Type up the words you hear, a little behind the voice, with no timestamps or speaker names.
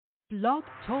Blog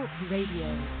Talk Radio.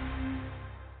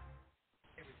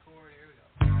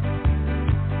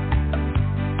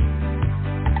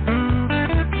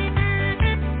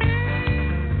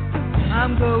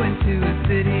 I'm going to a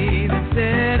city that's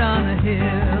set on a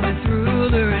hill. Its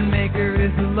ruler and maker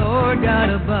is the Lord God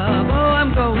above. Oh,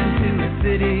 I'm going to a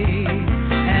city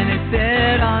and it's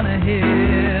set on a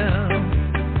hill.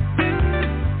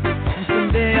 And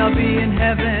someday I'll be in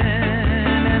heaven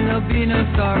and there'll be no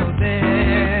sorrow there.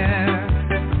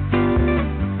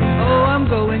 Oh, I'm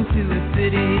going to a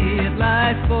city, it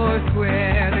lies four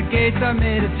square. The gates are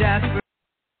made of jasper.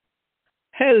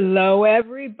 Hello,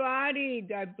 everybody.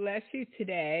 God bless you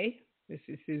today. This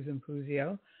is Susan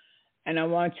Puzio, and I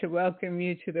want to welcome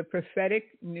you to the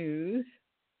Prophetic News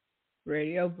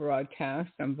radio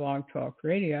broadcast on Blog Talk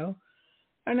Radio.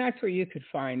 And that's where you could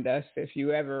find us. If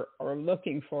you ever are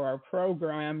looking for our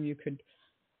program, you could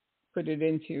put it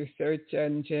into your search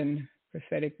engine,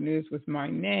 Prophetic News with my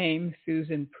name,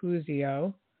 Susan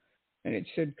Puzio, and it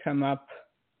should come up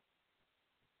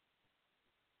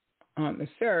on the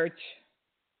search.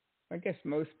 I guess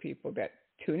most people that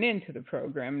tune into the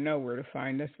program know where to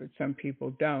find us, but some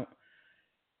people don't.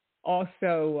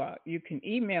 Also, you can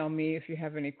email me if you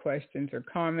have any questions or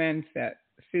comments at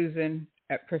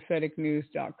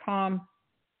susan@propheticnews.com,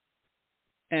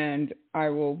 and I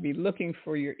will be looking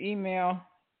for your email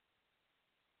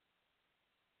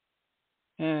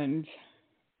and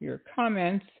your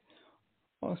comments.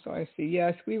 Also, I see,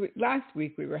 yes, last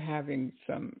week we were having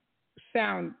some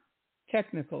sound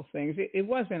technical things. It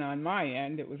wasn't on my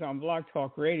end. It was on Blog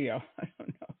Talk Radio. I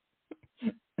don't know.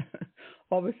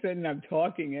 All of a sudden I'm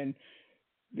talking and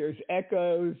there's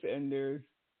echoes and there's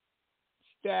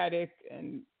static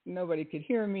and nobody could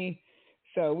hear me.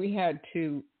 So we had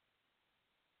to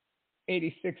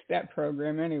 86 that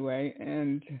program anyway,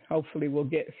 and hopefully we'll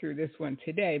get through this one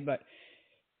today. But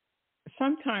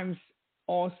sometimes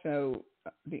also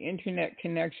the internet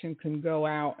connection can go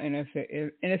out, and if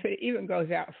it even goes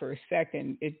out for a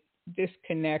second, it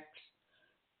disconnects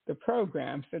the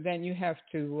program. So then you have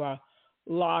to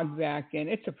log back in.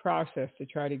 It's a process to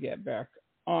try to get back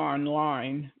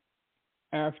online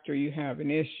after you have an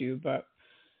issue, but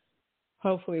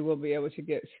hopefully we'll be able to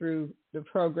get through the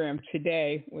program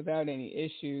today without any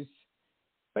issues.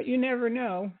 But you never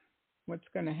know what's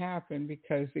going to happen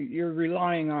because you're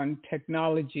relying on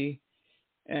technology.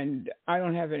 And I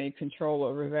don't have any control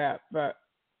over that, but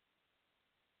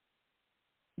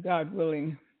God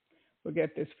willing, we'll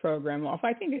get this program off.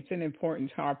 I think it's an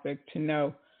important topic to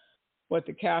know what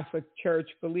the Catholic Church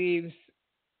believes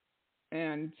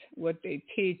and what they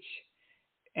teach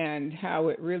and how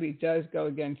it really does go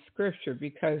against Scripture,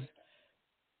 because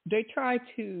they try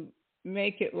to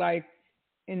make it like,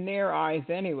 in their eyes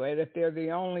anyway, that they're the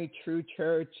only true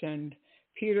church and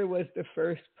Peter was the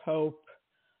first pope.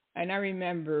 And I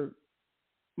remember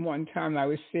one time I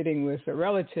was sitting with a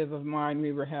relative of mine.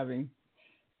 We were having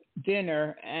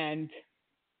dinner, and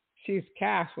she's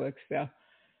Catholic. So,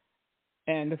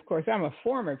 and of course, I'm a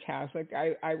former Catholic.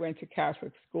 I went to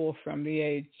Catholic school from the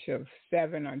age of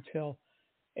 7 until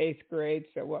 8th grade.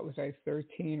 So what was I,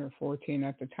 13 or 14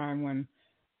 at the time when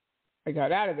I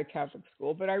got out of the Catholic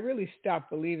school? But I really stopped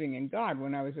believing in God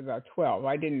when I was about 12.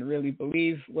 I didn't really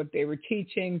believe what they were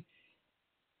teaching.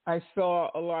 I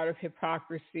saw a lot of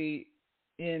hypocrisy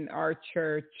in our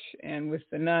church and with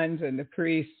the nuns and the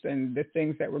priests and the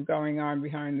things that were going on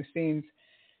behind the scenes.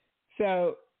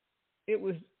 So it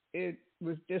was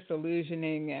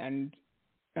disillusioning, and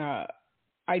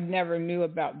I never knew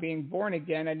about being born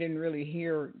again. I didn't really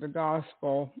hear the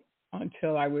gospel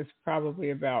until I was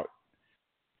probably about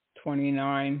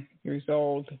 29 years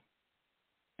old,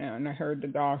 and I heard the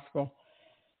gospel.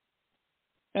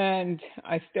 And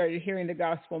I started hearing the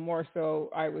gospel more so.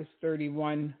 I was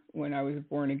 31 when I was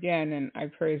born again, and I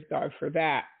praise God for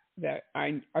that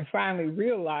I finally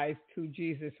realized who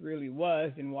Jesus really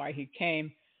was and why he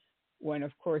came. When,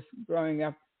 of course, growing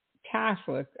up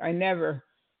Catholic, I never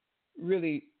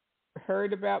really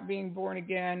heard about being born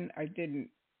again. I didn't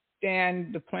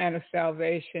stand the plan of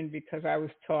salvation because I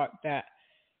was taught that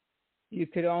you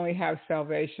could only have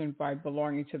salvation by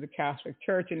belonging to the Catholic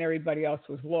Church, and everybody else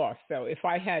was lost. So if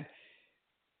I had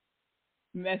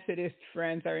Methodist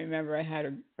friends, I remember I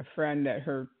had a friend that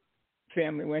her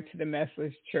family went to the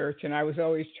Methodist Church, and I was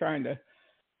always trying to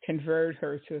convert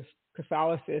her to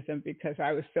Catholicism because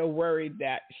I was so worried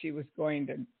that she was going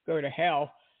to go to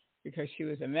hell because she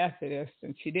was a Methodist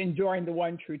and she didn't join the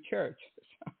one true church.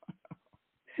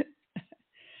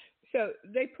 So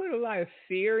they put a lot of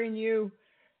fear in you.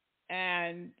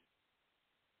 And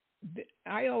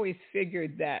I always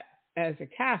figured that as a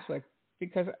Catholic,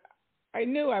 because I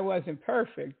knew I wasn't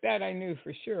perfect. That I knew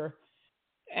for sure.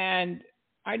 And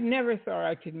I never thought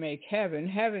I could make heaven.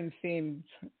 Heaven seemed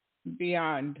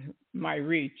beyond my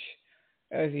reach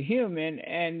as a human.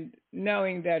 And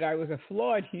knowing that I was a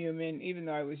flawed human, even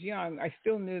though I was young, I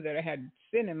still knew that I had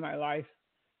sin in my life.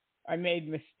 I made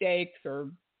mistakes,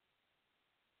 or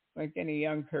like any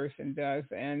young person does.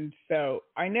 And so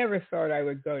I never thought I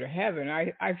would go to heaven.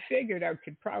 I figured I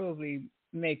could probably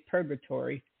make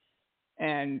purgatory.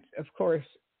 And of course,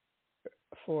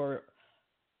 for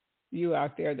you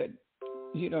out there that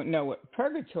you don't know what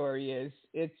purgatory is,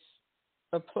 it's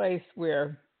a place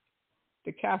where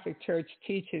the Catholic Church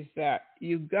teaches that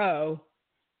you go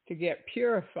to get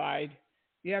purified.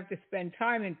 You have to spend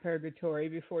time in purgatory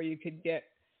before you could get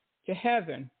to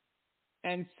heaven.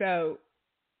 And so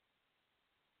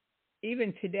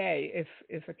even today,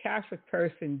 if a Catholic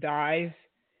person dies,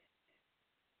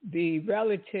 the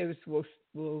relatives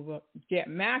will get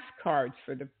mass cards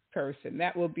for the person.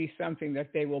 That will be something that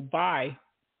they will buy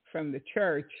from the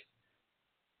church,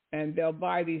 and they'll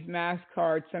buy these mass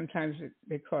cards. Sometimes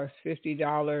they cost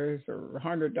 $50 or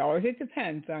 $100. It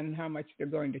depends on how much they're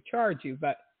going to charge you,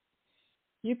 but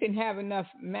you can have enough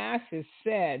masses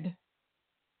said,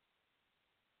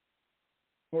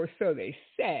 or so they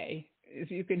say, if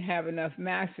you can have enough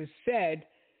masses said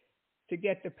to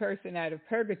get the person out of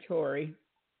purgatory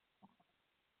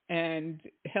and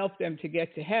help them to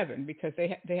get to heaven, because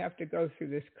they have to go through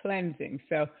this cleansing.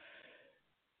 So,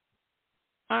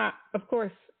 of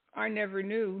course, I never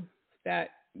knew that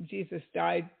Jesus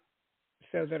died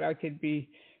so that I could be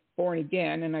born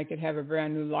again and I could have a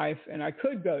brand new life and I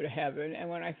could go to heaven. And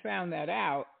when I found that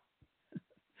out,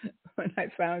 when I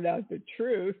found out the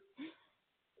truth,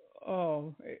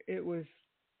 it was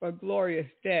a glorious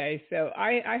day. So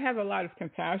I have a lot of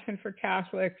compassion for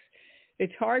Catholics.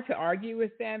 It's hard to argue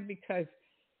with them because,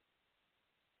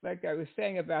 like I was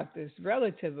saying about this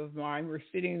relative of mine, we're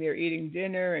sitting there eating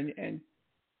dinner, and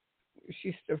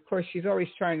she's always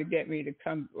trying to get me to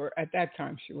come, or at that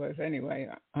time she was anyway.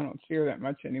 I don't see her that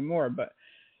much anymore, but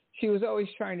she was always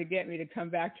trying to get me to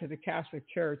come back to the Catholic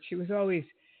Church. She was always,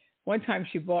 one time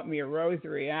she bought me a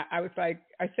rosary. I was like,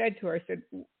 I said to her, I said,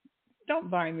 don't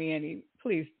buy me any,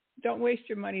 please don't waste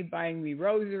your money buying me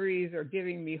rosaries or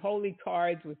giving me holy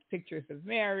cards with pictures of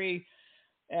Mary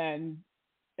and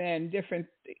different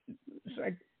things.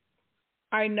 Like,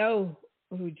 I know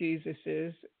who Jesus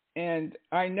is, and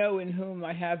I know in whom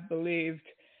I have believed.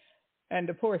 And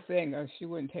the poor thing, she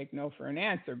wouldn't take no for an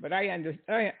answer. But I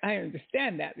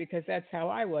understand that, because that's how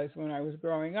I was when I was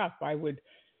growing up. I would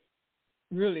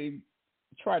really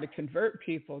try to convert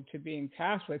people to being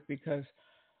Catholic because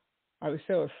I was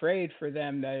so afraid for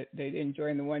them that they didn't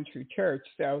join the one true church.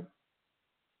 So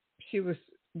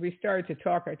we started to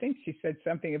talk. I think she said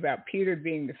something about Peter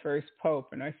being the first pope.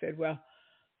 And I said, well,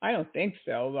 I don't think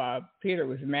so. Peter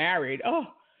was married. Oh,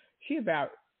 she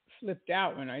about flipped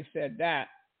out when I said that,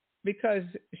 because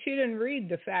she didn't read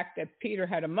the fact that Peter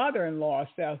had a mother-in-law.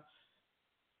 So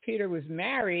Peter was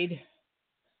married.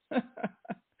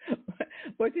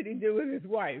 What did he do with his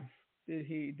wife? Did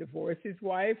he divorce his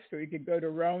wife so he could go to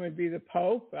Rome and be the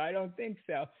Pope? I don't think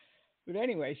so. But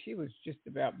anyway, she was just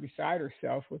about beside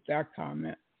herself with that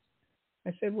comment.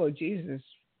 I said, well, Jesus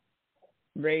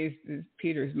raised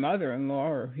Peter's mother-in-law,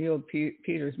 or healed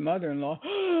Peter's mother-in-law.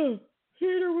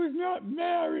 Peter was not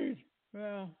married.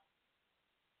 Well,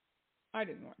 I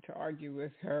didn't want to argue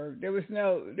with her. There was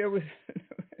no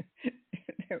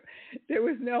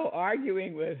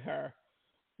arguing with her,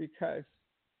 because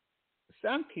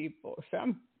some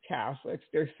Catholics,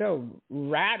 they're so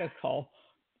radical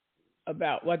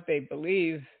about what they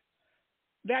believe.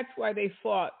 That's why they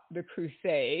fought the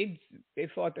Crusades. They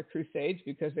fought the Crusades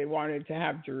because they wanted to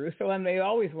have Jerusalem. They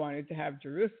always wanted to have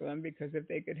Jerusalem, because if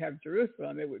they could have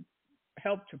Jerusalem, it would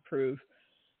help to prove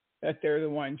that they're the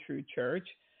one true church.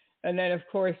 And then, of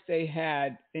course, they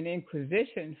had an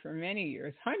Inquisition for many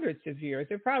years, hundreds of years.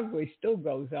 It probably still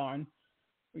goes on.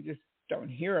 We just don't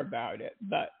hear about it.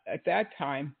 But at that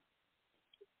time,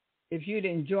 if you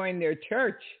didn't join their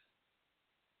church,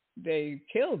 they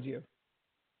killed you.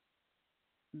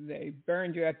 They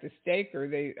burned you at the stake, or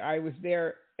I was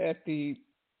there at the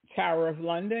Tower of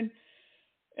London,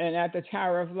 and at the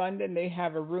Tower of London, they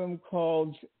have a room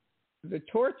called the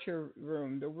torture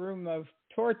room, the room of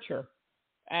torture.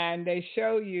 And they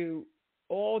show you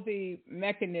all the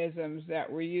mechanisms that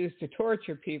were used to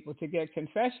torture people to get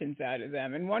confessions out of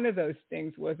them. And one of those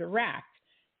things was a rack.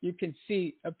 You can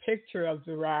see a picture of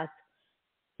the rack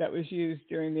that was used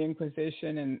during the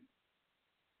Inquisition, and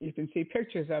you can see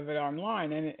pictures of it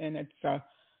online. And it's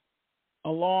a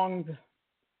long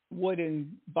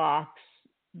wooden box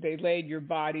they laid your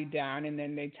body down, and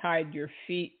then they tied your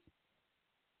feet.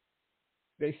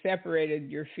 They separated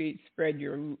your feet, spread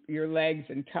your legs,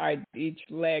 and tied each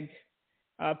leg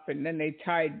up, and then they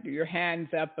tied your hands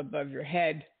up above your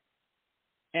head,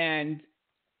 and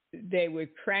they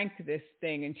would crank this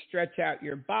thing and stretch out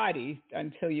your body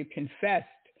until you confessed.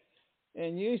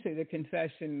 And usually the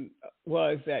confession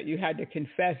was that you had to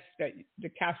confess that the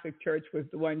Catholic Church was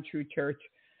the one true church.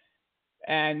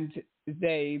 And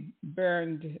they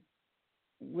burned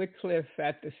Wycliffe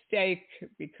at the stake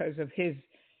because of his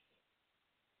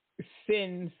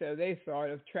sin. So they thought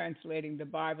of translating the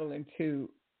Bible into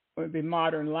the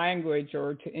modern language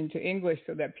or into English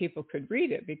so that people could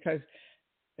read it, because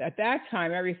at that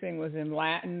time, everything was in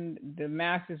Latin. The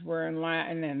masses were in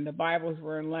Latin, and the Bibles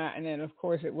were in Latin. And of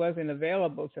course, it wasn't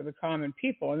available to the common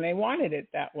people, and they wanted it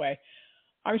that way.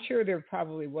 I'm sure there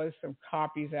probably was some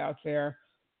copies out there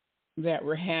that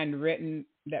were handwritten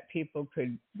that people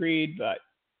could read, but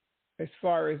as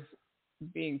far as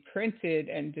being printed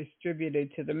and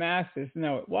distributed to the masses,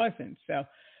 no, it wasn't. So,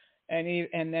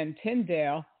 and then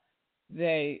Tyndale,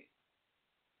 they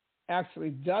actually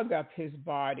dug up his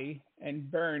body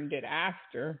and burned it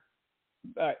after,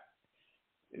 but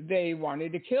they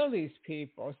wanted to kill these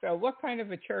people. So what kind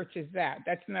of a church is that?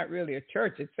 That's not really a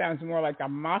church. It sounds more like a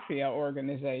mafia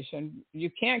organization. You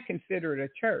can't consider it a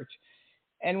church.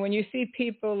 And when you see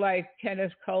people like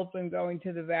Kenneth Copeland going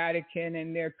to the Vatican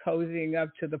and they're cozying up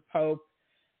to the Pope,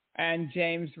 and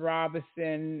James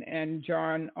Robison and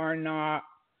John Arnott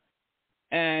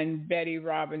and Betty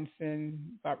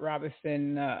Robinson,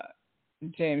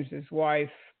 James's wife,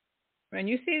 and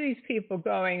you see these people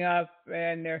going up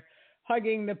and they're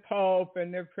hugging the Pope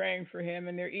and they're praying for him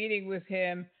and they're eating with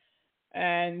him.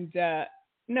 And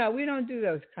no, we don't do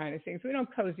those kind of things. We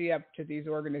don't cozy up to these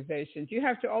organizations. You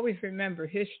have to always remember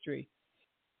history.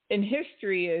 And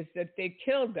history is that they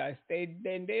killed us. They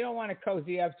don't want to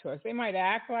cozy up to us. They might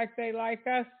act like they like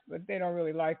us, but they don't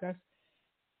really like us.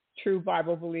 True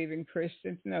Bible-believing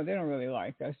Christians, no, they don't really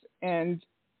like us. And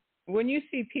when you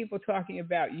see people talking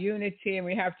about unity, and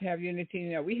we have to have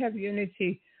unity, we have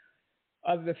unity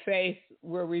of the faith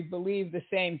where we believe the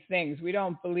same things. We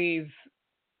don't believe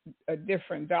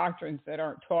different doctrines that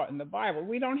aren't taught in the Bible.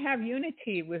 We don't have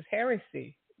unity with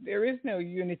heresy. There is no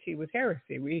unity with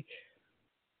heresy.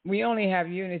 We only have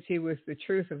unity with the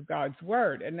truth of God's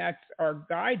word, and that's our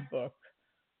guidebook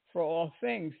for all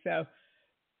things. So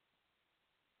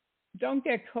don't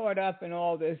get caught up in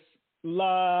all this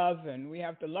love, and we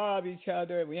have to love each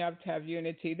other, we have to have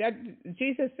unity. That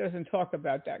Jesus doesn't talk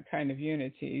about that kind of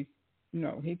unity.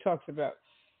 No, he talks about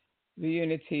the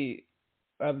unity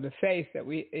of the faith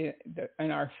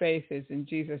and our faith is in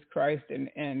Jesus Christ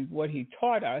and what he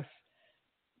taught us,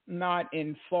 not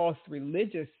in false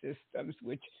religious systems,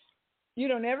 which you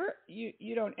don't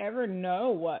ever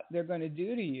know what they're going to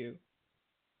do to you,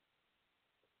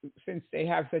 since they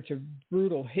have such a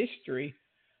brutal history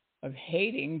of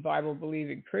hating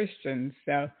Bible-believing Christians.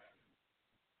 So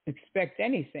expect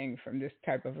anything from this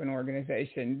type of an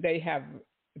organization. They have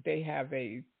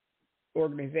a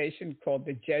organization called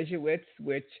the Jesuits,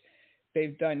 which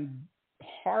they've done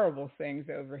horrible things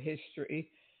over history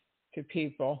to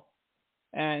people.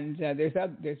 And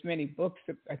there's many books.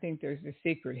 I think there's The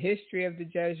Secret History of the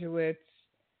Jesuits,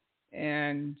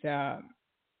 and I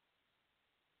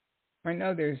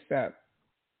know there's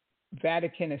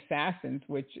Vatican Assassins,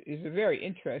 which is a very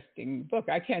interesting book.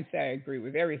 I can't say I agree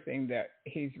with everything that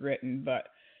he's written, but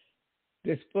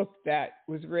this book that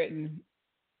was written,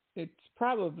 it's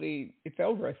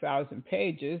over 1,000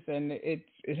 pages, and it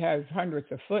has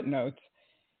hundreds of footnotes,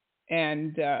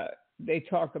 and they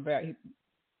talk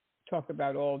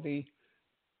about all the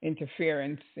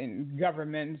interference in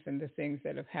governments and the things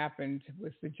that have happened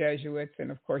with the Jesuits.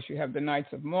 And of course you have the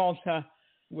Knights of Malta,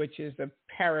 which is a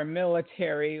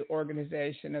paramilitary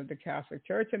organization of the Catholic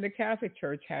Church, and the Catholic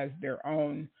Church has their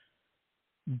own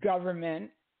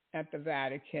government at the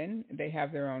Vatican. They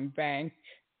have their own bank,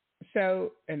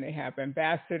 and they have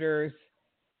ambassadors.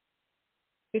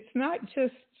 It's not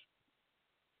just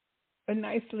a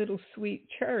nice little sweet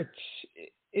church.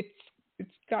 It's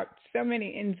got so many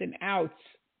ins and outs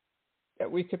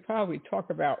that we could probably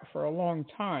talk about for a long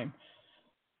time.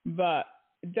 But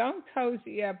don't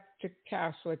cozy up to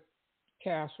Catholics.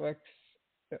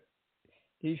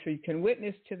 If you can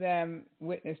witness to them,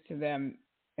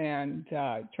 and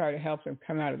try to help them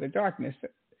come out of the darkness.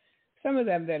 Some of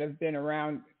them that have been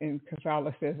around in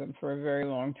Catholicism for a very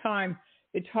long time,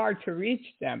 it's hard to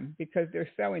reach them because they're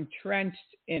so entrenched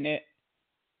in it.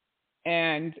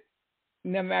 And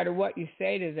no matter what you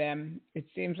say to them, it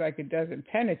seems like it doesn't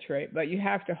penetrate. But you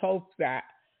have to hope that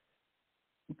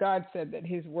God said that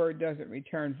his word doesn't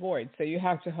return void. So you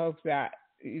have to hope that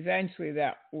eventually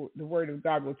that the word of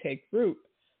God will take root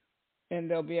and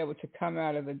they'll be able to come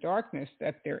out of the darkness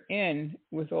that they're in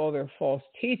with all their false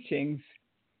teachings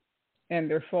and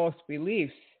their false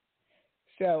beliefs.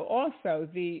 So also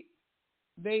they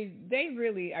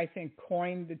really, I think,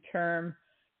 coined the term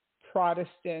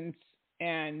Protestants.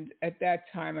 And at that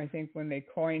time, I think when they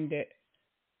coined it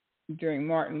during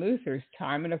Martin Luther's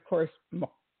time, and of course,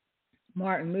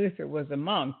 Martin Luther was a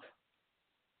monk,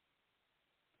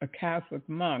 a Catholic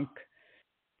monk,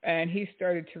 and he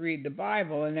started to read the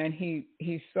Bible, and then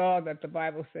he saw that the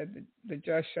Bible said that the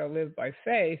just shall live by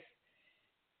faith,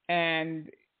 and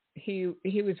he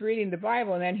was reading the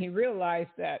Bible, and then he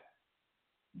realized that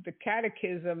the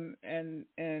catechism and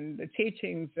the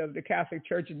teachings of the Catholic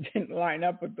Church didn't line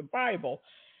up with the Bible.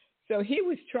 So he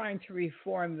was trying to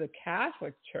reform the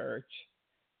Catholic Church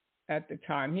at the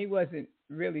time. He wasn't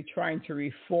really trying to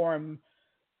reform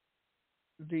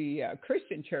the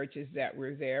Christian churches that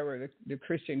were there, or the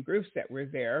Christian groups that were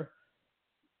there,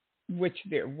 which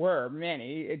there were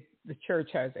many. The church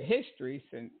has a history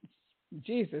since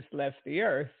Jesus left the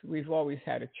earth. We've always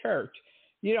had a church.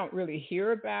 You don't really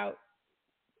hear about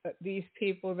these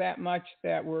people that much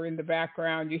that were in the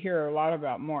background. You hear a lot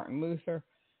about Martin Luther,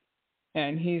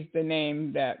 and he's the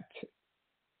name that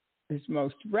is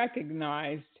most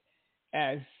recognized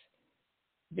as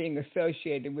being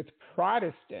associated with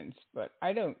Protestants, but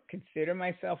I don't consider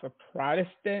myself a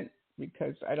Protestant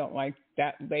because I don't like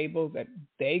that label that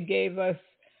they gave us.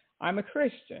 I'm a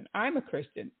Christian.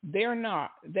 They're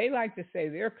not. They like to say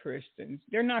they're Christians.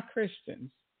 They're not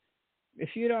Christians.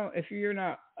 If you're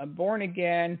not born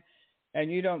again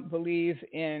and you don't believe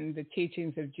in the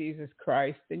teachings of Jesus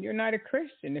Christ, then you're not a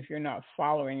Christian if you're not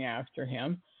following after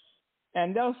him.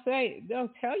 And they'll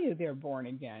tell you they're born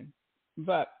again.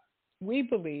 But we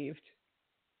believed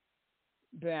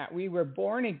that we were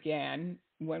born again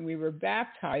when we were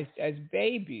baptized as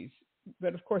babies.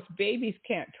 But of course, babies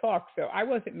can't talk, so I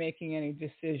wasn't making any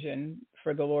decision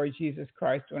for the Lord Jesus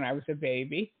Christ when I was a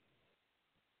baby.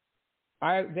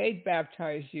 They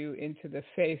baptize you into the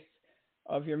faith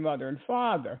of your mother and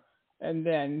father, and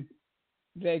then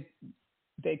they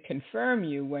confirm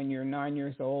you when you're 9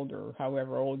 years old or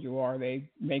however old you are. They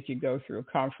make you go through a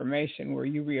confirmation where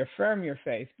you reaffirm your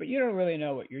faith, but you don't really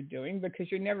know what you're doing because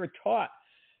you're never taught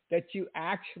that you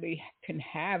actually can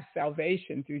have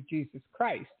salvation through Jesus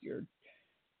Christ. You're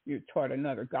taught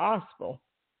another gospel,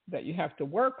 that you have to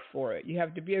work for it. You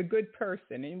have to be a good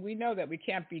person, and we know that we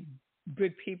can't be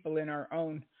good people in our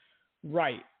own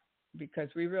right because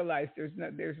we realize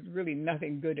there's really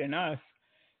nothing good in us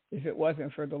if it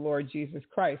wasn't for the Lord Jesus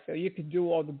Christ. So you could do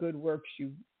all the good works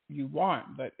you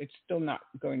want, but it's still not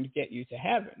going to get you to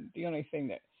heaven. The only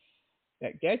thing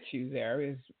that gets you there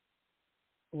is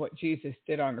what Jesus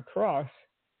did on the cross,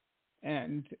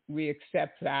 and we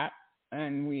accept that,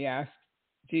 and we ask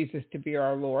Jesus to be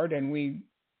our Lord, and we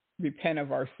repent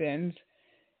of our sins,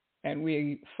 and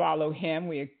we follow him.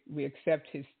 We accept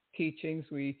his teachings.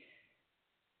 We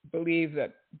believe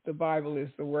that the Bible is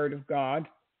the Word of God,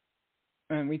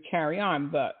 and we carry on.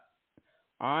 But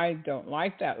I don't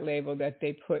like that label that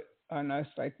they put on us,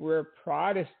 like we're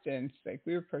Protestants, like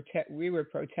we were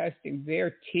protesting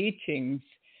their teachings.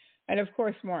 And of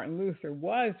course, Martin Luther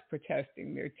was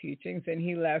protesting their teachings, and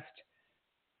he left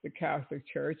the Catholic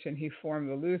Church and he formed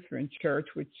the Lutheran Church,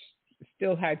 which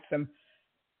still had some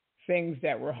things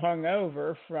that were hung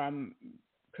over from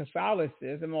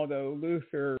Catholicism, although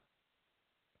Luther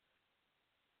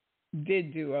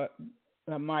did do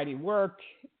a mighty work.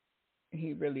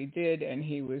 He really did, and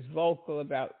he was vocal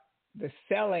about the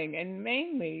selling, and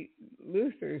mainly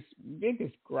Luther's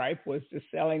biggest gripe was the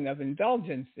selling of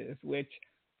indulgences, which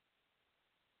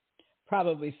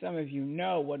probably some of you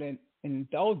know what an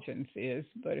indulgence is,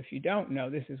 but if you don't know,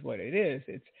 this is what it is.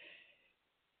 It's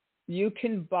you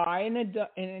can buy an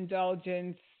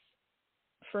indulgence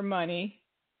for money,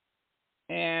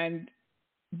 and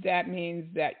that means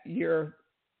that your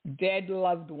dead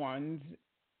loved ones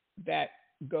that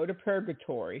go to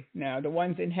purgatory. Now, the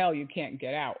ones in hell you can't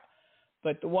get out,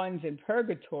 but the ones in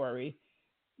purgatory,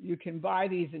 you can buy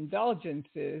these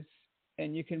indulgences,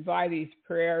 and you can buy these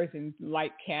prayers and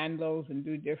light candles and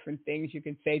do different things. You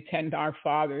can say 10 Our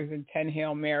Fathers and 10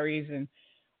 Hail Marys and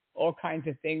all kinds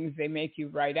of things. They make you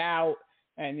write out,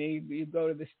 and you go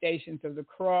to the Stations of the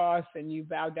Cross, and you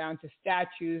bow down to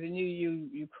statues, and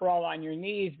you crawl on your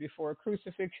knees before a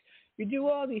crucifix. You do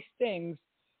all these things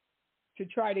to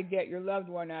try to get your loved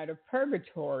one out of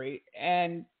purgatory.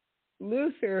 And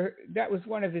Luther, that was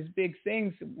one of his big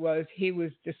things, was he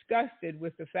was disgusted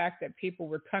with the fact that people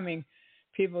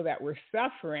that were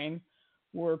suffering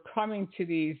were coming to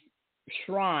these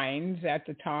shrines at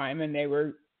the time, and they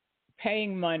were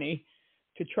paying money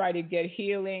to try to get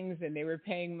healings, and they were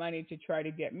paying money to try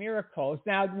to get miracles.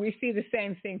 Now, we see the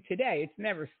same thing today. It's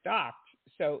never stopped.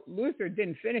 So Luther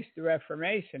didn't finish the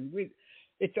Reformation.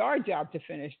 It's our job to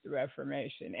finish the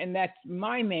Reformation, and that's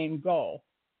my main goal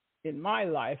in my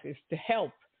life, is to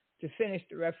help to finish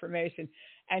the Reformation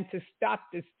and to stop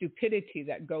the stupidity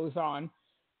that goes on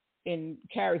in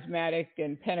charismatic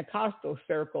and Pentecostal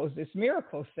circles, this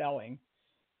miracle selling.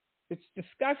 It's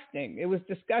disgusting. It was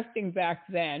disgusting back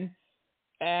then,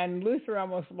 and Luther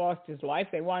almost lost his life.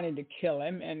 They wanted to kill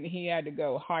him, and he had to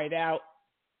go hide out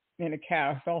in a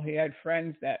castle. He had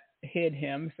friends that hid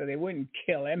him so they wouldn't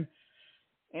kill him.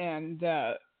 And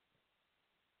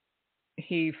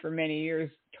he, for many years,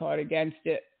 taught against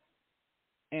it.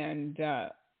 And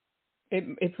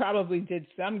it probably did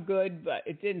some good, but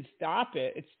it didn't stop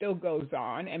it. It still goes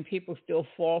on, and people still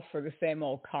fall for the same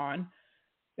old con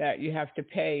that you have to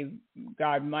pay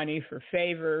God money for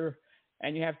favor,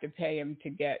 and you have to pay him to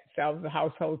get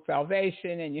household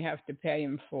salvation, and you have to pay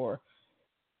him for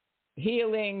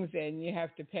healings, and you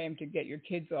have to pay him to get your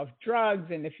kids off drugs,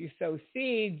 and if you sow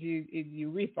seeds, you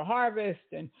reap a harvest,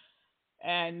 and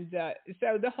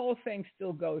so the whole thing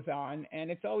still goes on,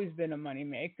 and it's always been a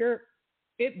moneymaker.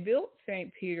 It built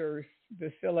St. Peter's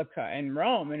Basilica in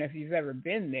Rome, and if you've ever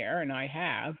been there, and I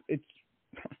have, it's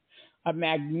a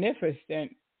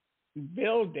magnificent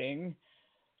building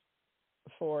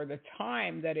for the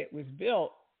time that it was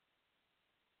built.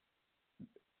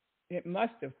 It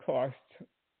must have cost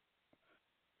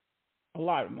a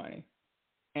lot of money,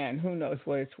 and who knows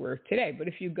what it's worth today. But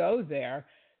if you go there,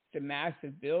 it's a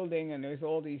massive building, and there's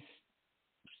all these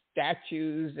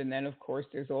statues, and then of course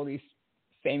there's all these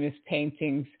famous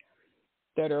paintings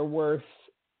that are worth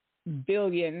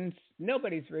billions.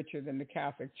 Nobody's richer than the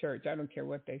Catholic Church. I don't care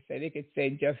what they say. They could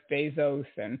say Jeff Bezos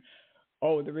and,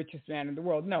 oh, the richest man in the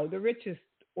world. No, the richest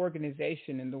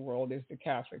organization in the world is the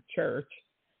Catholic Church.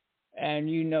 And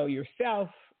you know yourself,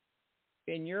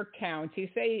 in your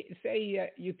county, say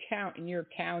you count in your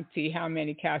county how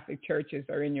many Catholic churches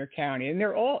are in your county, and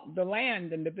they're all, the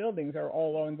land and the buildings are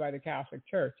all owned by the Catholic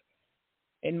Church.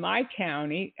 In my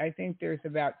county, I think there's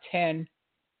about 10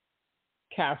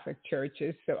 Catholic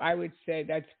churches, so I would say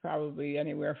that's probably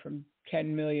anywhere from $10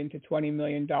 million to $20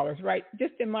 million, right,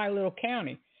 just in my little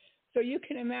county. So you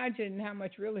can imagine how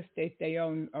much real estate they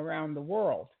own around the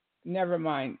world. Never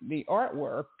mind the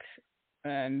artwork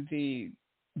and the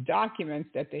documents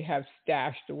that they have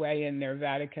stashed away in their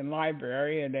Vatican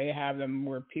library, and they have them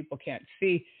where people can't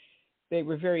see. They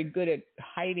were very good at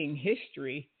hiding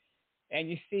history. And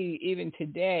you see, even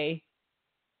today,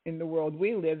 in the world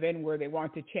we live in, where they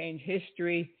want to change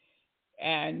history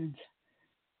and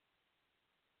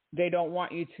they don't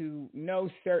want you to know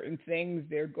certain things,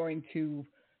 they're going to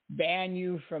ban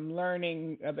you from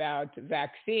learning about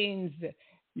vaccines.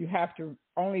 You have to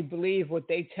only believe what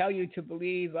they tell you to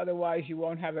believe, otherwise you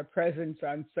won't have a presence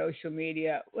on social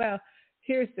media. Well,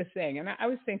 here's the thing, and I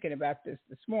was thinking about this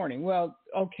morning. Well,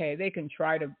 okay, they can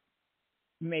try to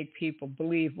make people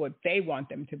believe what they want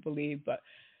them to believe, but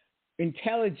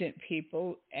intelligent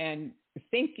people and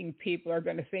thinking people are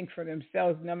going to think for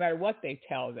themselves no matter what they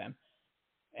tell them.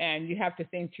 And you have to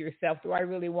think to yourself, do I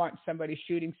really want somebody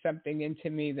shooting something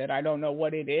into me that I don't know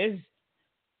what it is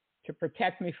to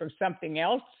protect me from something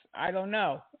else? I don't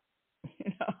know.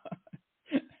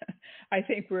 I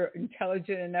think we're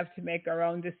intelligent enough to make our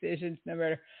own decisions, no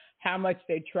matter how much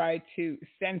they try to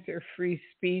censor free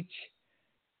speech.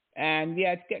 And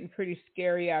yeah, it's getting pretty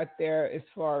scary out there as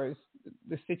far as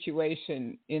the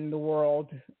situation in the world,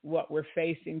 what we're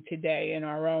facing today in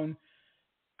our own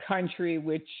country,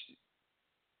 which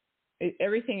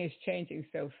everything is changing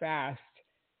so fast.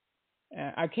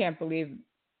 I can't believe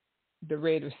the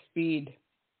rate of speed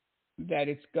that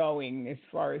it's going as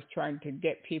far as trying to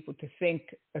get people to think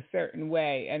a certain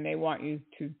way, and they want you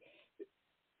to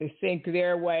think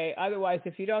their way. Otherwise,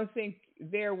 if you don't think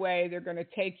their way, they're going to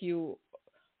take you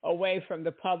away from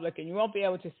the public, and you won't be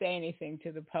able to say anything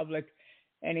to the public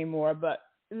anymore. But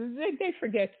they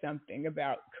forget something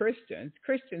about Christians.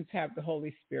 Christians have the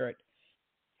Holy Spirit,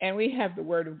 and we have the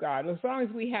Word of God. As long as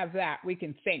we have that, we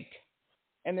can think,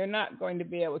 and they're not going to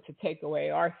be able to take away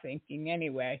our thinking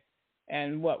anyway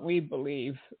and what we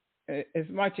believe, as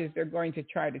much as they're going to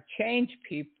try to change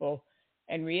people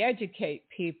and re-educate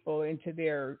people into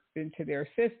their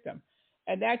system.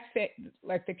 And that's it,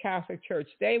 like the Catholic Church.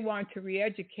 They want to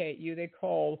re-educate you.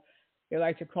 They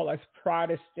like to call us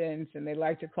Protestants, and they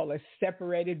like to call us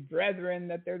separated brethren,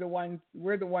 that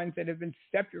we're the ones that have been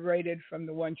separated from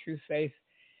the one true faith,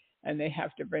 and they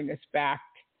have to bring us back.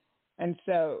 And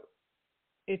so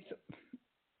it's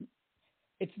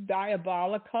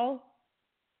diabolical,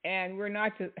 and we're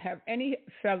not to have any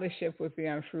fellowship with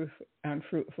the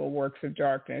unfruitful works of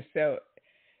darkness. So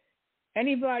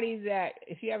anybody that,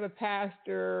 if you have a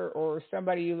pastor or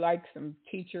somebody you like, some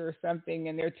teacher or something,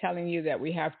 and they're telling you that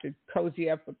we have to cozy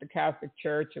up with the Catholic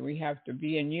Church and we have to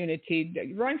be in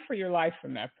unity, run for your life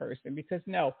from that person, because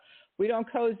no, we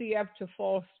don't cozy up to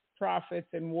false prophets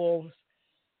and wolves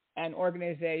and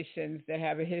organizations that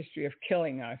have a history of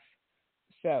killing us.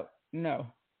 So no,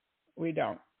 we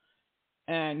don't.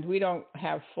 And we don't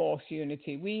have false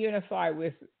unity. We unify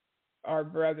with our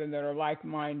brethren that are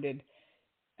like-minded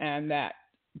and that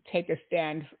take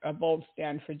a bold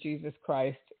stand for Jesus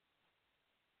Christ.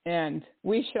 And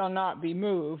we shall not be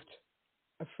moved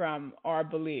from our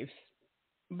beliefs.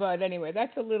 But anyway,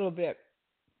 that's a little bit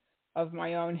of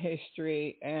my own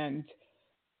history. And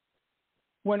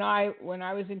when I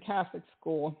was in Catholic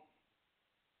school,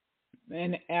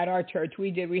 and at our church,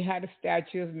 we had a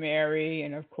statue of Mary,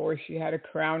 and of course she had a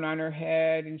crown on her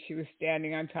head, and she was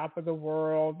standing on top of the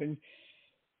world, and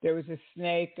there was a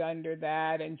snake under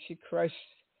that, and she crushed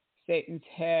Satan's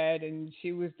head, and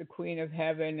she was the Queen of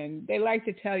Heaven. And they like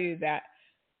to tell you that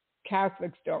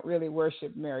Catholics don't really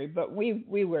worship Mary, but we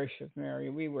worship Mary.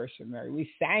 We worship Mary.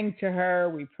 We sang to her.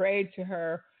 We prayed to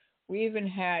her. We even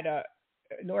had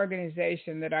an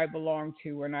organization that I belonged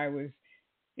to when I was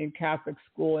in Catholic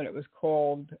school, and it was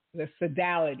called the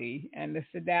Sodality. And the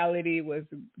Sodality was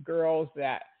girls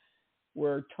that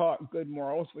were taught good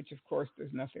morals, which of course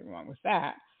there's nothing wrong with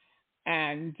that.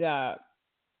 And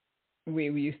we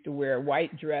used to wear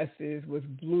white dresses with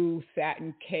blue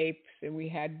satin capes, and we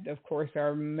had, of course,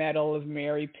 our medal of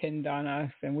Mary pinned on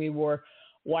us, and we wore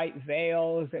white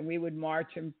veils, and we would march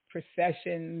in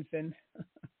processions, and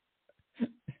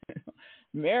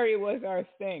Mary was our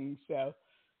thing. So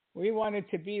we wanted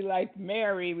to be like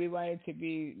Mary. We wanted to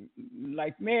be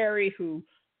like Mary, who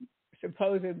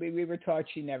supposedly we were taught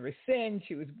she never sinned.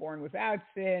 She was born without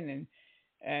sin,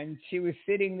 and she was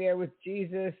sitting there with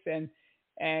Jesus,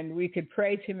 and we could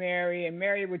pray to Mary, and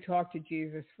Mary would talk to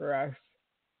Jesus for us.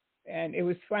 And it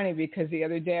was funny because the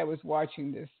other day I was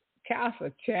watching this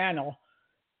Catholic channel,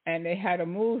 and they had a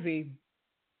movie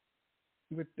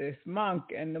with this monk,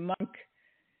 and the monk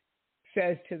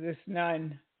says to this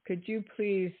nun, "Could you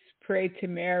please pray to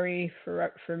Mary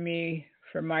for me,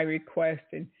 for my request?"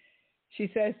 And she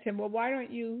says to him, "Well, why don't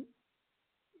you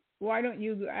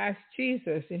ask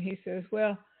Jesus?" And he says,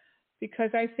 "Well,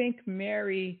 because I think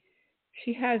Mary,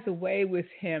 she has a way with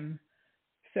him.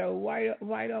 So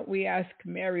why don't we ask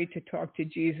Mary to talk to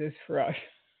Jesus for us?"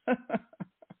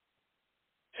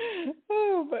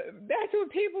 Oh, but that's what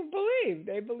people believe.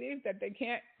 They believe that they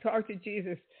can't talk to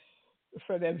Jesus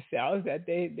for themselves, that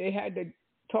they had to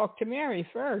talk to Mary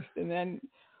first. And then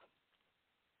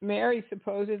Mary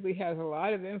supposedly has a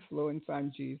lot of influence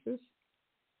on Jesus,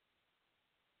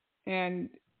 and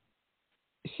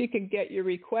she can get your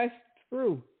request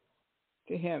through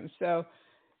to him. So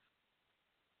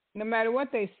no matter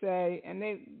what they say, and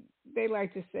they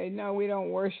like to say, "No, we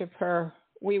don't worship her.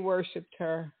 We worshiped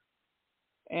her."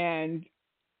 And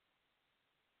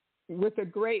with a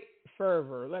great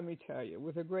fervor, let me tell you,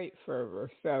 with a great fervor.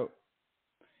 So,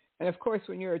 and of course,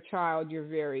 when you're a child, you're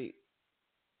very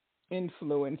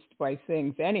influenced by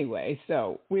things anyway.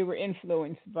 So we were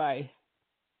influenced by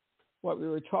what we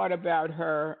were taught about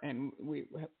her, and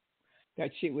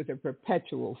that she was a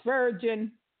perpetual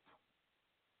virgin,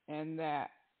 and that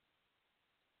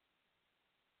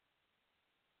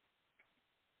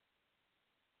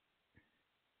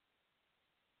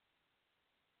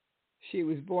she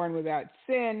was born without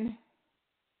sin.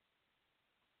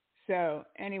 So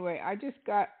anyway, I just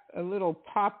got a little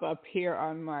pop-up here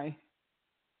on my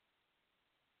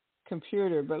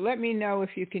computer, but let me know if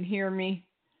you can hear me.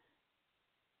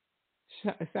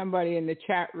 Somebody in the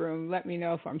chat room, let me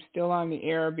know if I'm still on the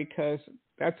air, because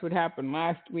that's what happened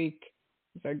last week.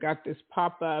 I got this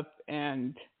pop-up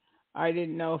and I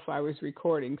didn't know if I was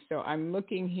recording. So I'm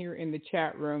looking here in the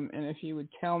chat room, and if you would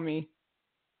tell me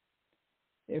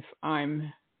if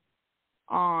I'm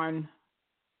on,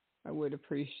 I would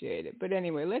appreciate it. But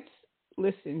anyway, let's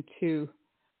listen to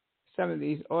some of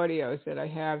these audios that I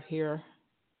have here.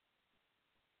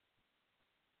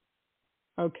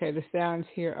 Okay, the sound's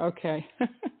here. Okay.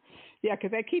 Yeah,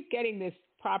 because I keep getting this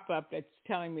pop-up that's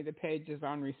telling me the page is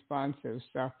unresponsive.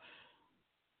 So,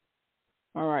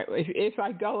 all right, if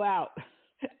I go out,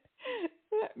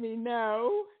 let me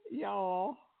know,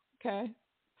 y'all. Okay.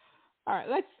 All right,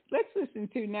 let's listen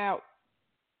to now.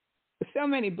 So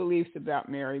many beliefs about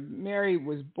Mary. Mary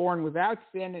was born without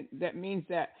sin. That means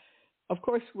that, of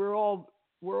course, we're all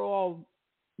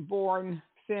born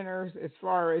sinners as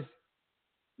far as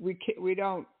we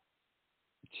don't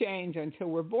change until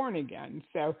we're born again.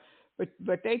 So,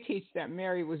 but they teach that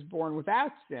Mary was born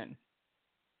without sin,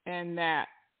 and that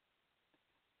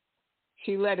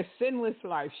she led a sinless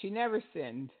life. She never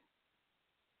sinned,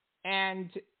 and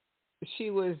she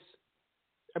was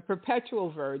a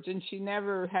perpetual virgin. She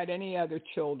never had any other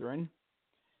children,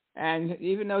 and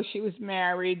even though she was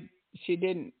married, she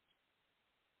didn't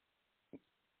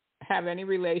have any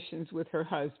relations with her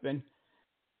husband.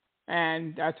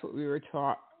 And that's what we were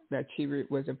taught, that she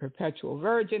was a perpetual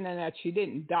virgin, and that she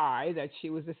didn't die, that she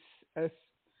was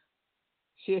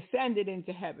she ascended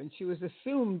into heaven. She was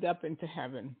assumed up into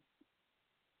heaven.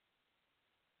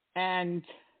 And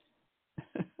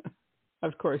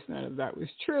of course, none of that was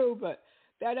true, but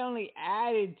that only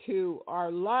added to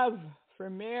our love for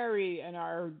Mary and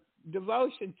our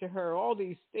devotion to her, all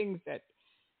these things that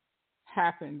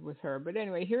happened with her. But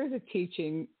anyway, here's a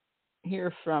teaching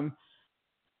here from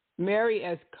Mary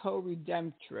as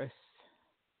co-redemptress.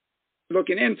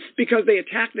 Looking in, because they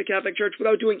attack the Catholic Church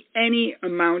without doing any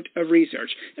amount of research.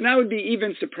 And I would be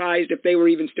even surprised if they were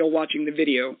even still watching the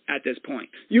video at this point.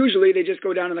 Usually they just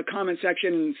go down in the comment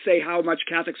section and say how much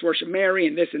Catholics worship Mary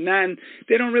and this and that.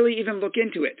 They don't really even look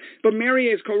into it. But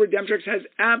Mary as co-redemptrix has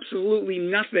absolutely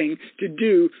nothing to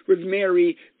do with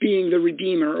Mary being the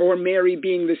Redeemer, or Mary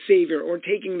being the Savior, or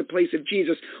taking the place of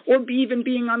Jesus, or even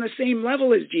being on the same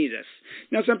level as Jesus.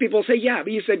 Now some people say, yeah,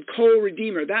 but you said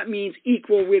co-redeemer. That means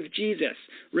equal with Jesus.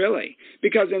 Really?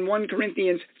 Because in 1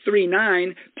 Corinthians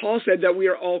 3:9, Paul said that we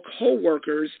are all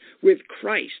co-workers with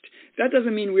Christ. That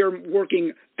doesn't mean we are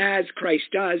working as Christ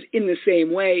does, in the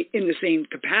same way, in the same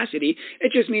capacity.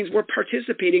 It just means we're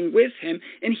participating with him,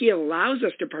 and he allows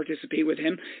us to participate with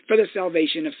him for the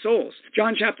salvation of souls.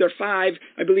 John chapter 5,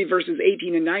 I believe verses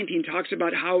 18 and 19, talks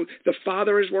about how the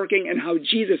Father is working and how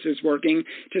Jesus is working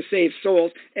to save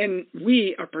souls, and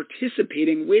we are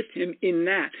participating with him in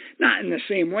that. Not in the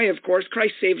same way, of course.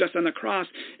 Christ saved us on the cross,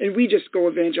 and we just go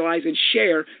evangelize and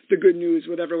share the good news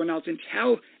with everyone else and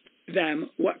tell them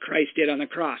what Christ did on the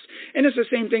cross. And it's the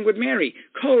same thing with Mary.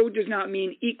 Co does not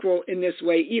mean equal in this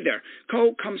way either.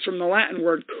 Co comes from the Latin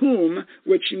word cum,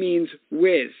 which means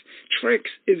with. Trix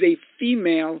is a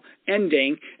female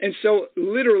ending, and so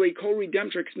literally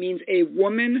co-redemptrix means a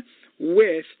woman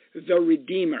with the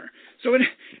Redeemer. So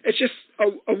it's just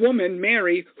a woman,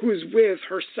 Mary, who's with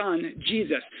her son,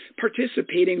 Jesus,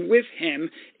 participating with him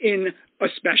in a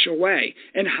special way.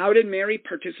 And how did Mary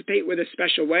participate with a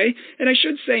special way? And I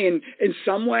should say in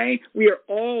some way, we are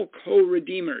all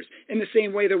co-redeemers in the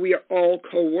same way that we are all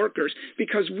co-workers,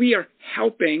 because we are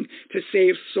helping to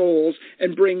save souls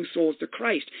and bring souls to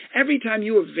Christ. Every time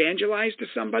you evangelize to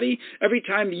somebody, every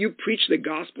time you preach the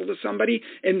gospel to somebody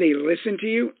and they listen to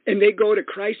you and they go to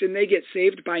Christ and they get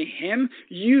saved by him,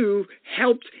 you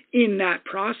helped in that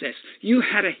process. You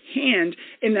had a hand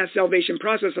in that salvation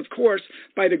process, of course,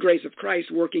 by the grace of Christ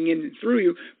working in and through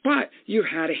you, but you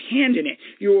had a hand in it.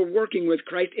 You were working with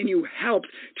Christ, and you helped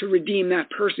to redeem that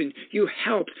person. You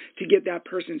helped to get that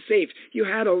person saved. You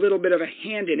had a little bit of a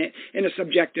hand in it in a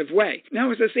subjective way. Now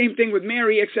it's the same thing with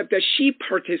Mary, except that she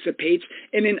participates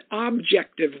in an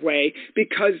objective way,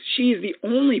 because she's the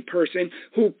only person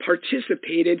who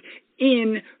participated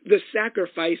in the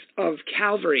sacrifice of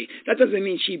Calvary. That doesn't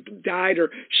mean she died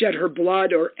or shed her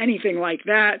blood or anything like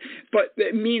that, but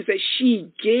it means that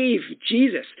she gave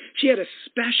Jesus. She had a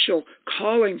special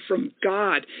calling from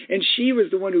God, and she was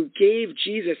the one who gave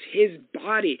Jesus his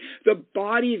body, the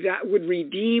body that would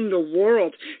redeem the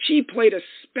world. She played a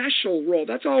special role.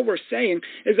 That's all we're saying,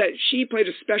 is that she played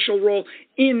a special role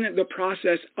in the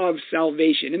process of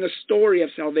salvation, in the story of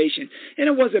salvation. And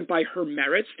it wasn't by her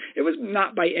merits. It was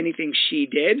not by anything she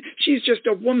did. She's just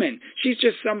a woman. She's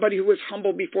just somebody who was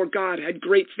humble before God, had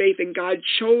great faith, and God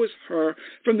chose her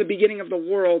from the beginning of the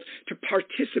world to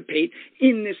participate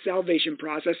in this salvation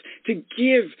process, to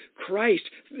give Christ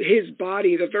his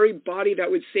body, the very body that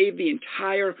would save the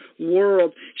entire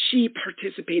world. She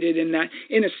participated in that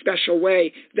in a special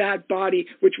way. That body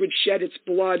which would shed its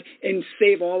blood and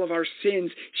save all of our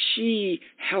sins, she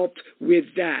helped with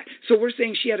that. So we're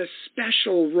saying she had a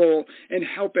special role in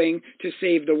helping to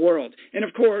save the world. And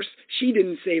of course, she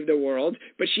didn't save the world,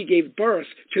 but she gave birth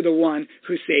to the one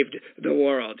who saved the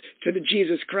world, to the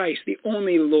Jesus Christ, the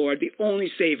only Lord, the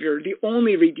only Savior, the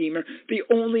only Redeemer, the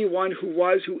only one who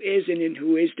was, who is and in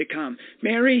who is to come.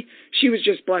 Mary, she was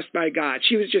just blessed by God.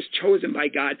 She was just chosen by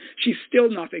God. She's still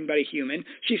nothing but a human.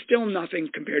 She's still nothing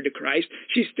compared to Christ.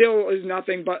 She still is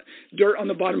nothing but dirt on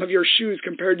the bottom of your shoes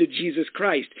compared to Jesus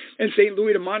Christ. And St.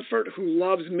 Louis de Montfort, who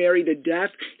loves Mary to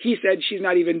death, he said she's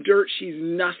not even dirt. She's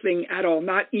nothing at all,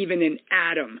 not even an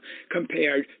atom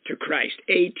compared to Christ.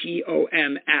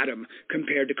 A-T-O-M, atom,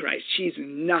 compared to Christ. She's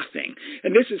nothing.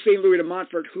 And this is St. Louis de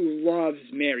Montfort, who loves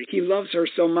Mary. He loves her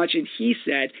so much, and he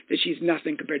said that she's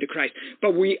nothing compared to Christ.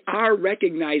 But we are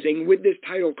recognizing with this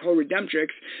title, Co-Redemptrix,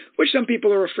 which some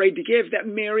people are afraid to give, that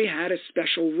Mary had a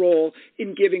special role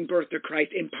in giving birth to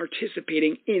Christ, in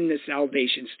participating in the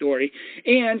salvation story.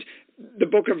 And the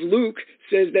book of Luke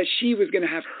says that she was going to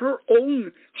have her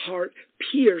own heart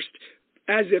pierced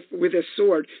as if with a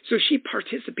sword. So she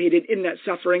participated in that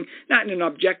suffering, not in an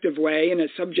objective way, in a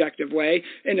subjective way,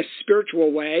 in a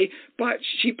spiritual way, but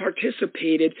she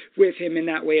participated with him in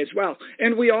that way as well.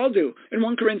 And we all do. In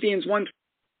 1 Corinthians 1.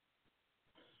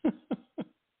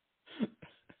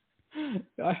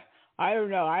 I don't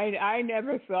know. I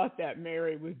never thought that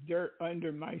Mary was dirt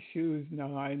under my shoes.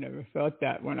 No, I never thought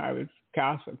that when I was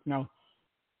Catholic. No,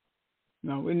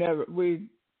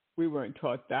 we weren't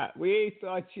taught that. We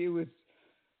thought she was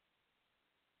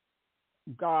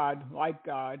God, like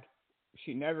God.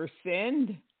 She never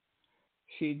sinned.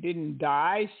 She didn't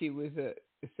die. She was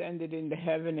ascended into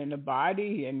heaven in a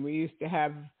body, and we used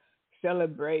to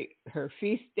celebrate her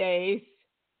feast days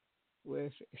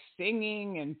with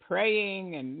singing and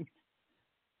praying, and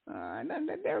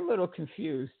they're a little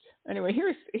confused. Anyway,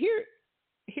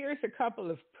 here's a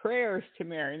couple of prayers to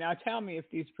Mary. Now tell me if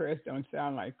these prayers don't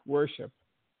sound like worship.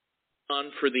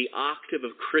 For the octave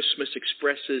of Christmas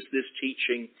expresses this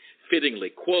teaching fittingly.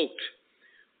 Quote,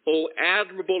 O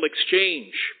admirable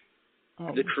exchange,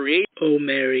 the Creator. O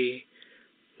Mary,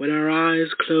 when our eyes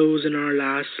close in our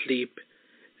last sleep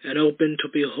and open to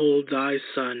behold thy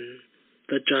Son,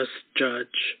 the just judge,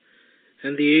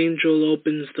 and the angel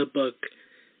opens the book,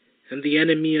 and the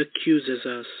enemy accuses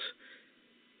us,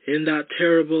 in that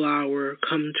terrible hour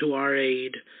come to our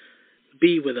aid,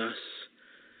 be with us.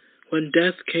 When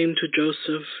death came to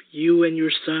Joseph, you and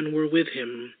your son were with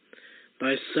him,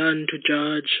 thy son to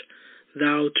judge,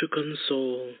 thou to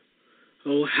console.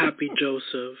 O happy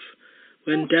Joseph,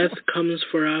 when death comes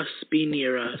for us, be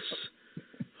near us.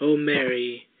 O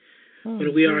Mary,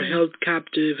 when we are held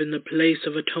captive in the place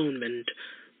of atonement,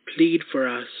 plead for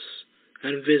us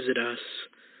and visit us,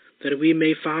 that we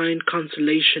may find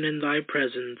consolation in thy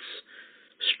presence.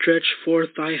 Stretch forth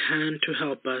thy hand to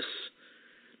help us.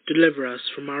 Deliver us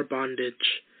from our bondage.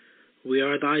 We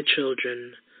are thy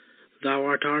children. Thou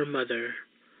art our mother.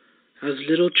 As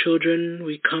little children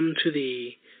we come to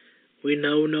thee. We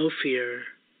know no fear.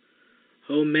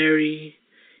 O Mary,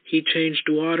 he changed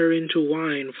water into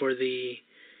wine for thee,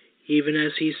 even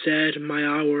as he said, my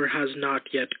hour has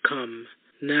not yet come.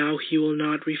 Now he will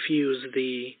not refuse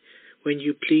thee, when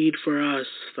you plead for us,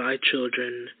 thy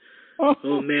children.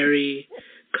 O Mary,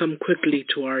 come quickly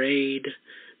to our aid.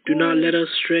 Do not let us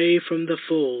stray from the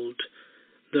fold.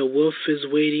 The wolf is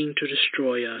waiting to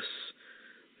destroy us.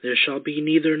 There shall be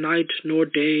neither night nor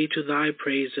day to thy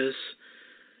praises.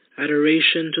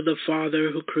 Adoration to the Father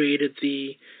who created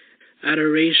thee.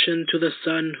 Adoration to the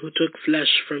Son who took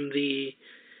flesh from thee.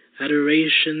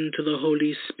 Adoration to the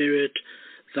Holy Spirit,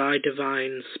 thy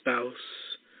divine spouse.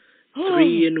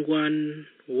 Three in one,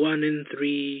 one in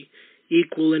three,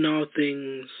 equal in all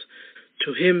things.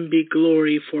 To him be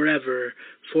glory forever,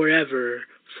 forever,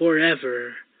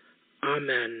 forever.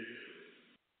 Amen.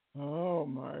 Oh,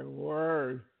 my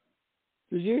word.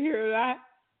 Did you hear that?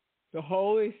 The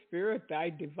Holy Spirit, thy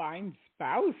divine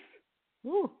spouse?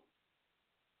 Ooh.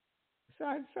 So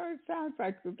it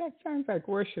sounds like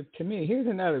worship to me. Here's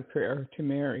another prayer to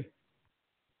Mary.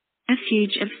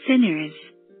 Refuge of sinners.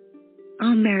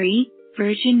 O Mary,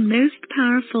 Virgin most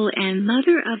powerful and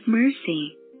Mother of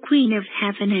mercy, Queen of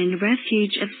heaven and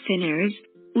refuge of sinners,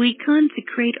 we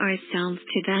consecrate ourselves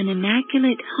to thine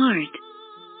immaculate heart.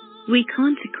 We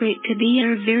consecrate to thee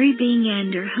our very being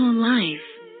and our whole life.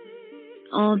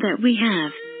 All that we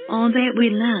have, all that we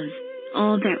love,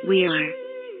 all that we are.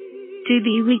 To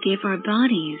thee we give our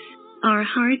bodies, our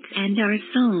hearts and our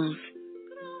souls.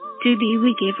 To thee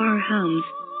we give our homes,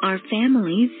 our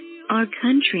families, our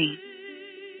country.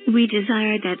 We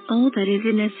desire that all that is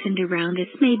in us and around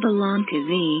us may belong to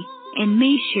thee, and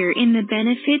may share in the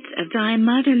benefits of thy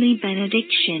motherly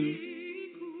benediction.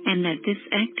 And that this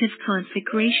act of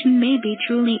consecration may be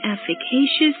truly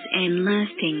efficacious and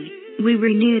lasting, we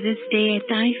renew this day at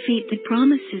thy feet the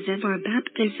promises of our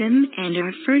baptism and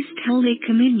our first Holy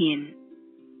Communion.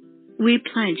 We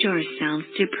pledge ourselves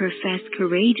to profess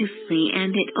courageously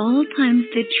and at all times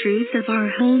the truth of our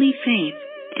holy faith,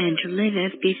 and to live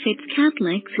as befits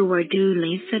Catholics who are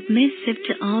duly submissive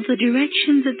to all the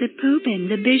directions of the Pope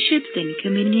and the bishops in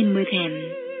communion with him.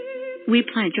 We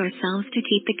pledge ourselves to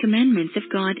keep the commandments of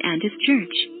God and His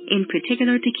Church, in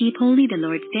particular to keep holy the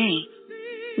Lord's Day.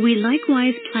 We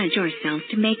likewise pledge ourselves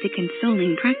to make the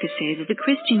consoling practices of the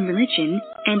Christian religion,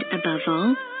 and above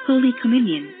all, Holy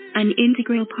Communion, an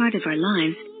integral part of our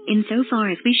lives, insofar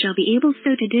as we shall be able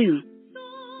so to do.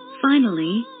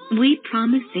 Finally, we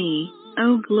promise Thee,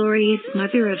 O glorious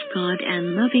Mother of God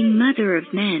and loving Mother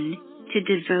of men, to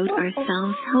devote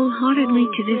ourselves wholeheartedly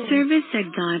to the service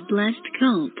of Thy blessed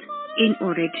cult, in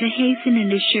order to hasten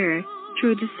and assure,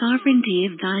 through the sovereignty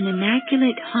of Thine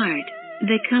Immaculate Heart,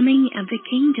 the coming of the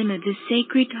kingdom of the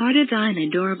Sacred Heart of Thine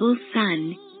adorable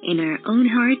Son, in our own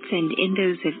hearts and in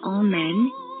those of all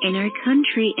men, in our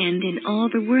country and in all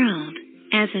the world,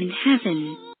 as in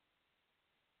heaven.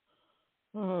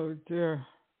 Oh, dear.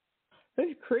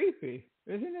 It's creepy,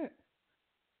 isn't it?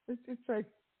 It's like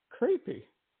creepy.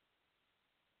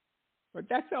 But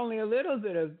that's only a little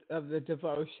bit of the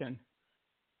devotion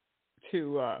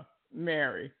to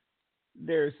Mary.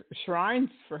 There's shrines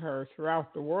for her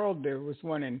throughout the world. There was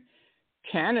one in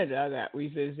Canada that we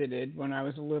visited when I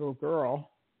was a little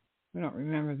girl. I don't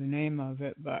remember the name of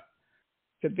it, but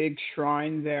it's a big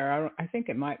shrine there. I think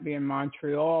it might be in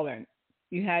Montreal, and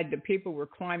you had the people were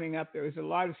climbing up. There was a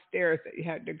lot of stairs that you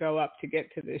had to go up to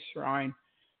get to this shrine,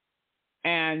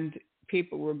 and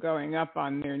people were going up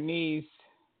on their knees.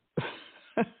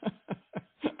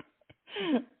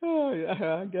 Oh,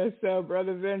 yeah, I guess so.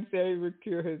 Brother Vince said he would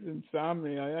cure his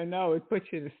insomnia. I know it puts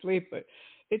you to sleep, but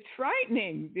it's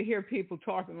frightening to hear people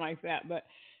talking like that.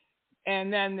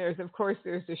 And then there's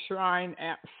the shrine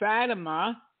at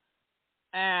Fatima,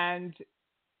 and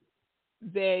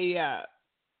they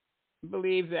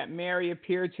believe that Mary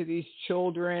appeared to these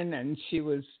children and she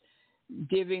was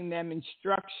giving them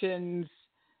instructions,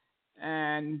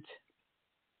 and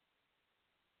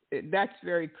that's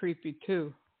very creepy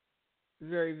too.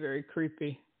 Very, very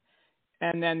creepy.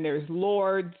 And then there's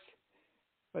Lourdes,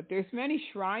 but there's many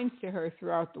shrines to her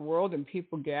throughout the world, and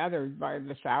people gather by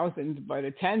the thousands, by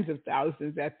the tens of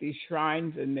thousands at these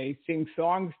shrines, and they sing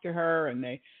songs to her and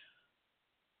they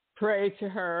pray to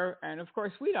her. And of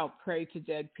course, we don't pray to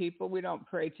dead people. We don't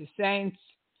pray to saints.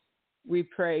 We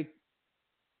pray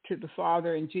to the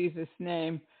Father in Jesus'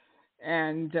 name.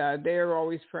 And they're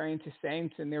always praying to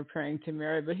saints, and they're praying to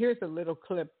Mary. But here's a little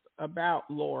clip about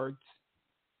Lourdes.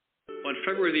 On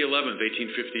February the 11th,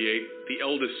 1858, the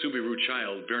eldest Subiru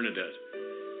child, Bernadette,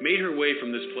 made her way from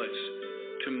this place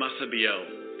to Massabielle,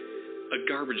 a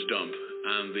garbage dump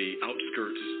on the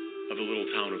outskirts of the little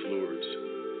town of Lourdes.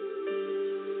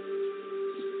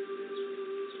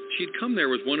 She had come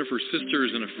there with one of her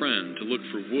sisters and a friend to look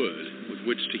for wood with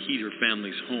which to heat her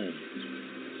family's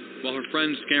home. While her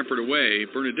friends scampered away,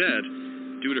 Bernadette,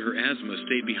 due to her asthma,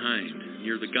 stayed behind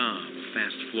near the Gave, a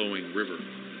fast-flowing river.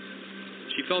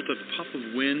 She felt a puff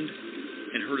of wind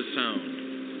and heard a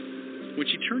sound. When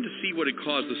she turned to see what had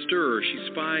caused the stir,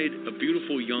 she spied a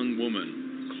beautiful young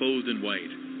woman, clothed in white,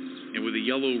 and with a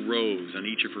yellow rose on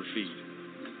each of her feet.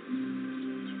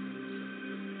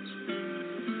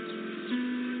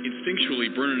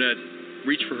 Instinctually, Bernadette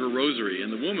reached for her rosary,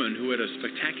 and the woman, who had a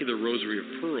spectacular rosary of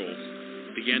pearl,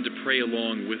 began to pray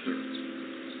along with her.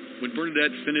 When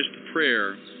Bernadette finished the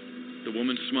prayer, the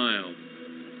woman smiled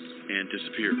and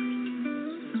disappeared.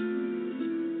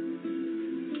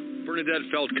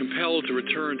 Bernadette felt compelled to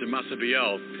return to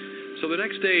Massabielle, so the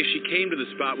next day she came to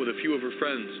the spot with a few of her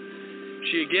friends.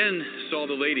 She again saw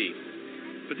the lady,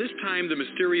 but this time the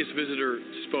mysterious visitor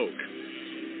spoke.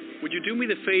 "Would you do me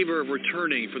the favor of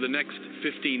returning for the next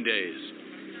 15 days?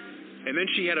 And then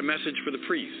she had a message for the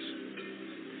priests.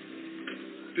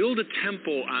 "Build a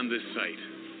temple on this site,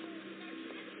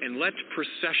 and let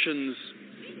processions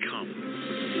come."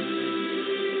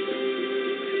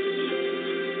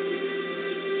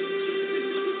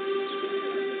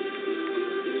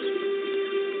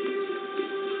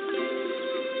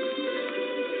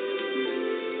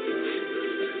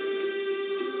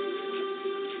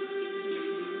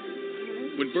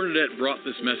 When Bernadette brought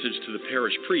this message to the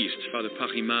parish priest, Father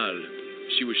Parimal,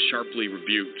 she was sharply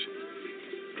rebuked.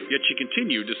 Yet she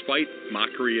continued, despite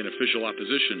mockery and official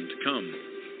opposition, to come.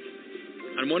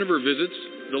 On one of her visits,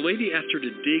 the lady asked her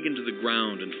to dig into the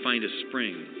ground and find a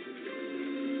spring.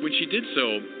 When she did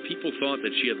so, people thought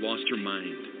that she had lost her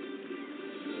mind.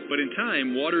 But in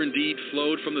time, water indeed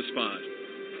flowed from the spot,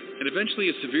 and eventually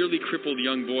a severely crippled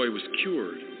young boy was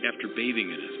cured after bathing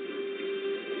in it.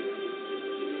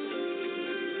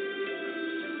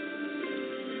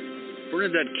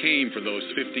 Bernadette came for those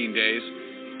 15 days,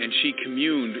 and she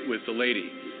communed with the lady.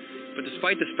 But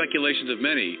despite the speculations of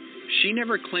many, she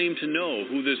never claimed to know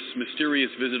who this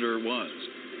mysterious visitor was.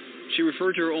 She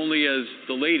referred to her only as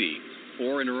the lady,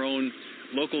 or in her own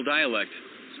local dialect,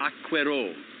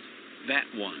 Aquero, that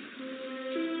one.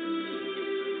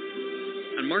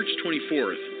 On March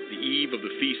 24th, the eve of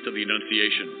the Feast of the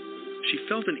Annunciation, she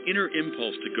felt an inner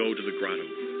impulse to go to the grotto.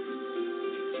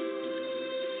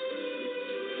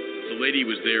 The lady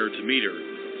was there to meet her,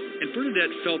 and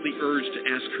Bernadette felt the urge to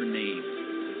ask her name.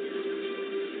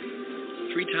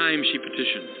 3 times she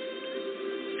petitioned,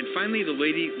 and finally the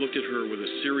lady looked at her with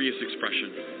a serious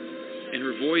expression, and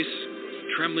her voice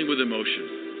trembling with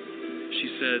emotion. She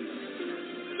said,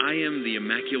 "I am the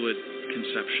Immaculate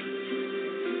Conception."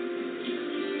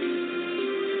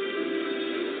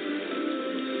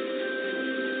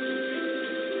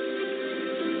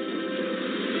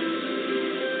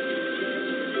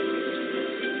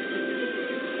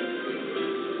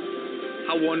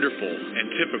 How wonderful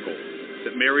and typical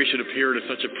that Mary should appear to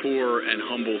such a poor and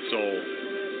humble soul.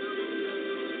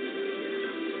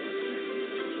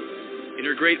 In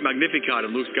her great Magnificat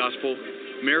in Luke's Gospel,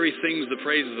 Mary sings the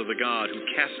praises of the God who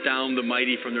cast down the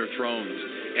mighty from their thrones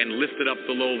and lifted up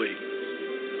the lowly.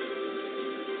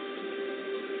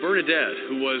 Bernadette,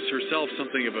 who was herself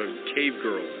something of a cave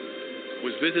girl,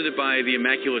 was visited by the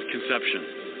Immaculate Conception,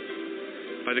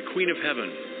 by the Queen of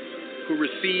Heaven, who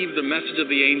received the message of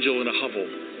the angel in a hovel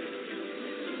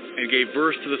and gave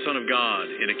birth to the Son of God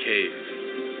in a cave.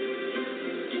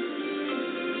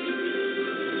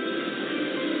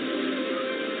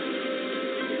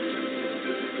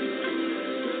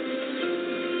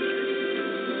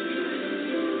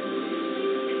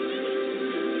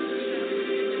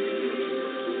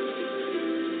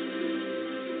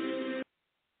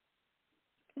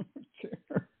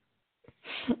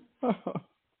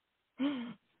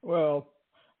 Well,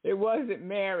 it wasn't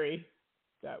Mary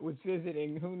that was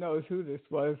visiting. Who knows who this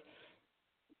was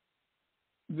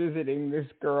visiting this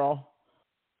girl?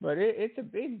 But it's a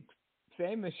big,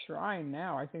 famous shrine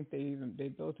now. I think they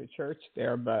built a church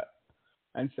there,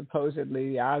 and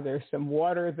supposedly, there's some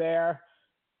water there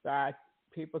that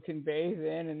people can bathe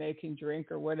in and they can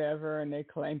drink or whatever, and they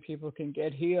claim people can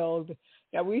get healed.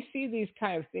 Now, we see these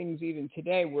kind of things even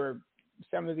today where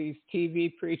some of these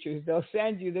TV preachers, they'll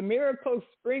send you the miracle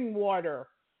spring water,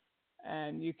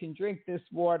 and you can drink this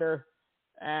water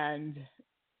and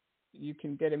you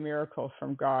can get a miracle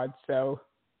from God. So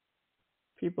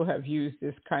people have used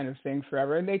this kind of thing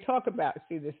forever. And they talk about,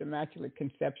 this Immaculate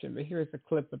Conception, but here's a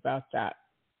clip about that.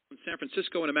 From San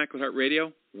Francisco and Immaculate Heart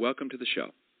Radio, welcome to the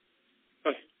show.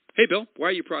 Hi. Hey, Bill, why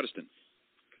are you Protestant?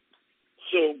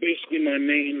 So basically my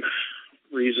main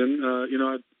reason,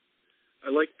 I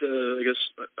like the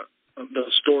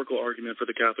historical argument for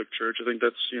the Catholic Church. I think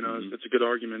that's, that's a good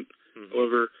argument. Mm-hmm.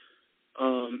 However,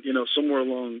 somewhere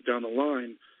along down the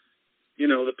line,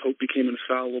 the Pope became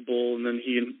infallible, and then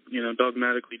he,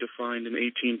 dogmatically defined in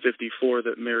 1854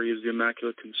 that Mary is the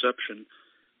Immaculate Conception.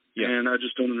 Yeah. And I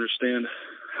just don't understand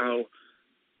how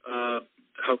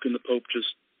can the Pope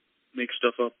just make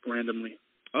stuff up randomly?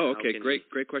 Oh, okay,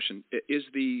 great question. Is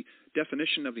the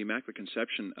definition of the Immaculate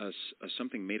Conception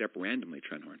something made up randomly,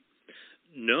 Trenhorn?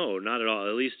 No, not at all.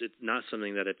 At least it's not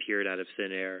something that appeared out of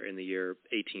thin air in the year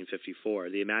 1854.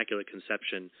 The Immaculate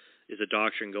Conception is a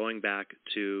doctrine going back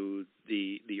to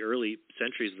the early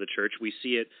centuries of the Church. We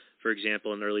see it, for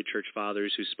example, in early Church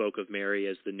Fathers who spoke of Mary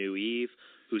as the new Eve,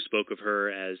 who spoke of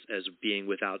her as being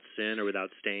without sin or without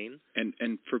stain.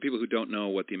 And for people who don't know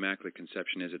what the Immaculate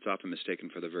Conception is, it's often mistaken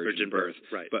for the Virgin Birth.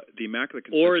 Right. But the Immaculate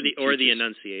Conception or the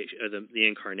Annunciation, the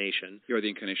Incarnation. Or the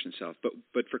Incarnation itself.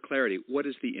 But for clarity, what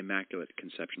is the Immaculate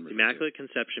Conception? The Immaculate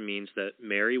Conception means that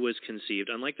Mary was conceived,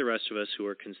 unlike the rest of us who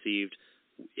are conceived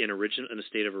in a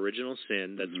state of original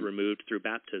sin that's removed through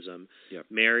baptism. Yep.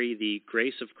 Mary, the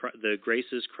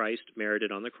graces Christ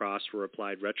merited on the cross were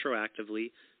applied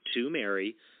retroactively to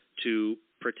Mary to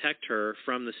protect her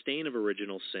from the stain of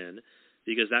original sin,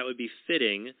 because that would be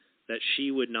fitting that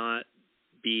she would not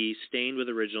be stained with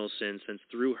original sin, since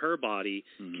through her body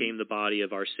came the body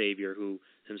of our Savior, who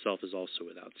himself is also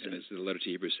without sin. And as the letter to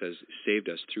Hebrews says, saved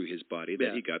us through his body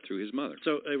that he got through his mother.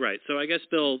 So, right. So I guess,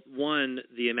 Bill,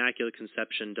 the Immaculate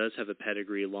Conception does have a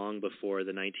pedigree long before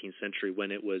the 19th century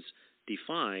when it was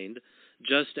defined,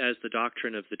 just as the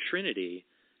doctrine of the Trinity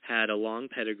had a long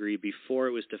pedigree before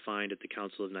it was defined at the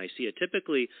Council of Nicaea.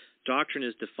 Typically, doctrine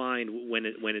is defined when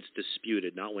it's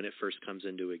disputed, not when it first comes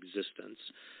into existence.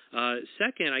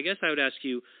 Second, I guess I would ask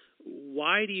you,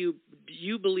 why do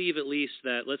you believe at least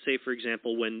that, let's say, for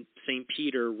example, when St.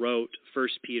 Peter wrote 1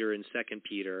 Peter and 2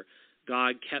 Peter,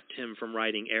 God kept him from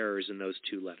writing errors in those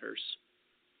 2 letters?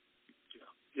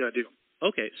 Yeah, I do.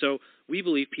 Okay, so we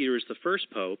believe Peter is the first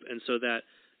pope, and so that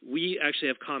we actually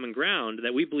have common ground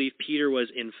that we believe Peter was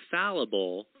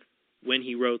infallible when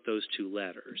he wrote those 2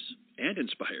 letters. And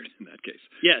inspired in that case.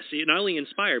 Yes, not only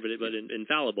inspired, but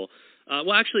infallible.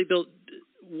 Well, actually, Bill,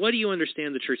 what do you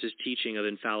understand the Church's teaching of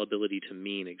infallibility to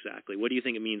mean exactly? What do you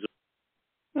think it means?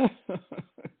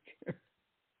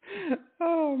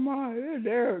 Oh my,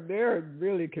 they're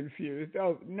really confused.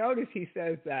 Oh, notice he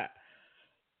says that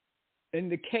in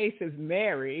the case of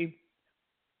Mary,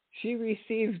 she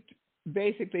received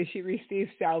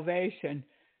salvation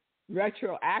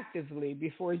retroactively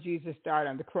before Jesus died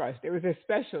on the cross. There was a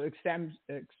special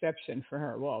exception for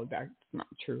her. Well, that's not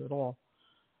true at all.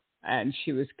 And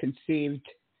she was conceived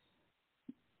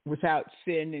without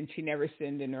sin, and she never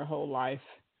sinned in her whole life.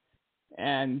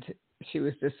 And she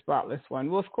was the spotless one.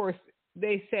 Well, of course,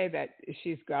 they say that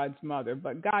she's God's mother,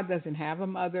 but God doesn't have a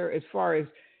mother. As far as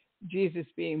Jesus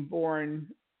being born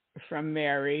from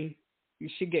Mary,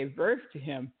 she gave birth to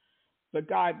him. But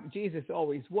Jesus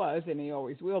always was, and he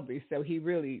always will be. So he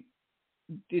really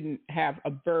didn't have a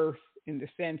birth in the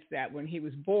sense that when he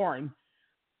was born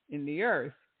in the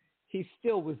earth, he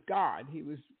still was God.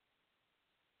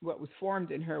 What was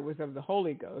formed in her was of the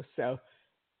Holy Ghost. So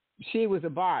she was a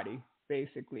body,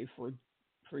 basically, for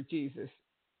Jesus.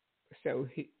 So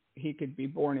he could be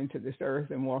born into this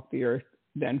earth and walk the earth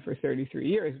then for 33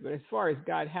 years. But as far as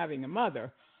God having a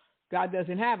mother, God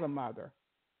doesn't have a mother.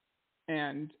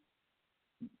 And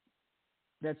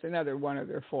that's another one of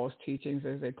their false teachings,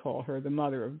 as they call her, the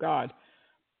mother of God.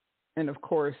 And of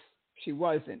course, she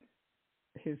wasn't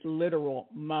his literal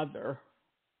mother,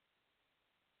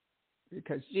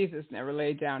 because Jesus never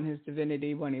laid down his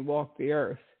divinity when he walked the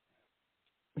earth.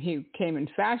 He came in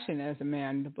fashion as a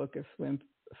man, the book of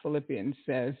Philippians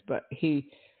says, but he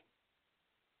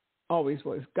always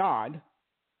was God.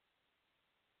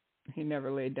 He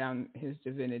never laid down his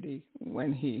divinity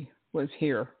when he was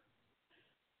here.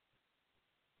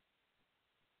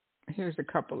 Here's a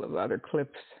couple of other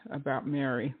clips about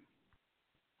Mary.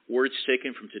 Words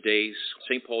taken from today's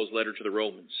St. Paul's letter to the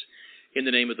Romans. In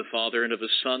the name of the Father, and of the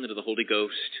Son, and of the Holy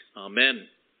Ghost. Amen.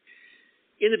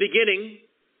 In the beginning,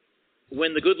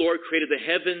 when the good Lord created the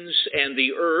heavens and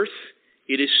the earth,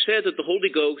 it is said that the Holy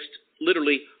Ghost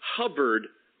literally hovered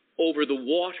over the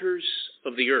waters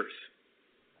of the earth.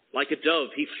 Like a dove,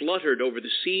 he fluttered over the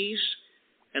seas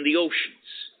and the oceans.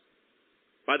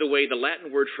 By the way, the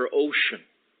Latin word for ocean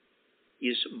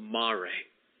is mare.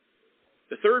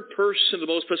 The third person of the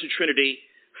Most Blessed Trinity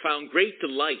found great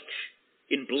delight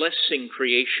in blessing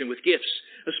creation with gifts,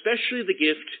 especially the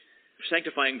gift of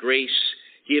sanctifying grace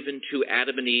given to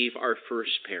Adam and Eve, our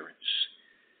first parents.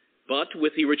 But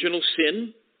with the original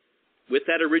sin, with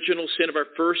that original sin of our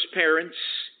first parents,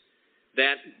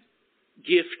 that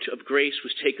gift of grace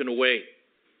was taken away.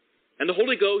 And the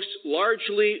Holy Ghost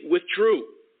largely withdrew.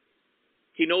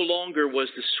 He no longer was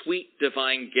the sweet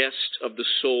divine guest of the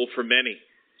soul for many,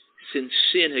 since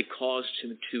sin had caused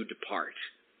him to depart.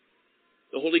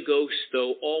 The Holy Ghost,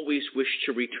 though, always wished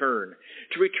to return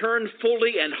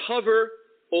fully and hover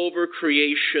over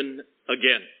creation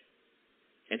again.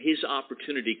 And his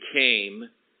opportunity came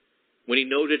when he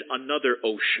noted another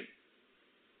ocean,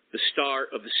 the star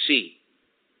of the sea,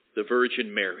 the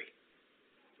Virgin Mary.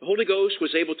 The Holy Ghost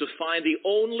was able to find the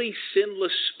only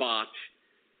sinless spot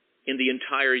in the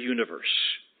entire universe.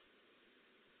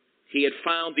 He had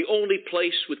found the only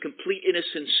place with complete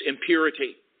innocence and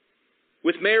purity.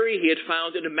 With Mary, he had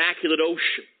found an immaculate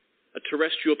ocean, a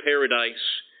terrestrial paradise,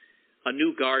 a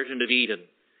new Garden of Eden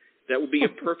that would be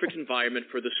a perfect environment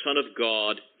for the Son of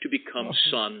God to become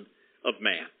Son of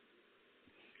Man.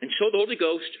 And so the Holy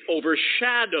Ghost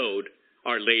overshadowed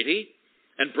Our Lady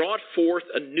and brought forth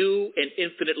a new and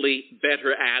infinitely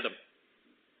better Adam.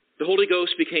 The Holy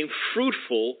Ghost became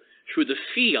fruitful through the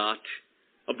fiat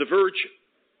of the Virgin,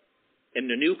 and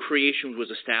the new creation was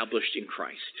established in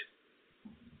Christ.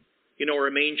 In our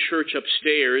main church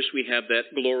upstairs, we have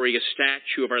that glorious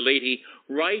statue of Our Lady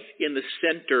right in the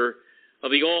center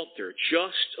of the altar,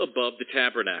 just above the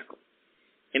tabernacle.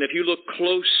 And if you look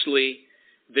closely,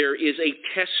 there is a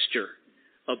tester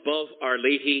above Our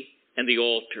Lady and the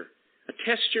altar. A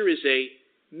tester is a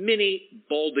mini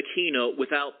baldacchino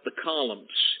without the columns.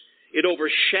 It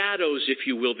overshadows, if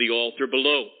you will, the altar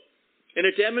below. And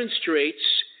it demonstrates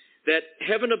that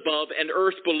heaven above and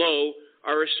earth below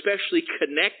are especially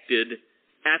connected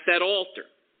at that altar.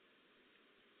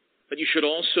 But you should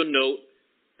also note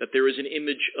that there is an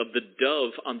image of the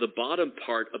dove on the bottom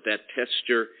part of that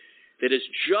tester that is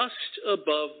just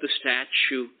above the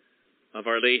statue of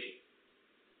Our Lady.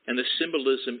 and the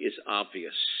symbolism is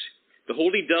obvious. The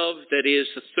Holy Dove, that is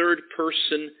the third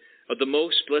person of the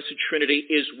Most Blessed Trinity,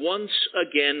 is once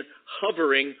again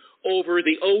hovering over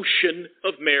the ocean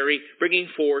of Mary, bringing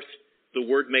forth the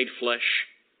Word made flesh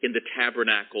in the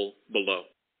tabernacle below.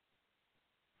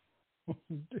 Oh,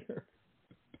 dear.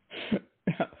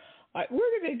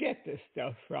 Where did they get this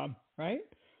stuff from, right?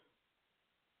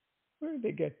 Where did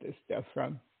they get this stuff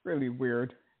from? Really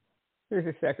weird. Here's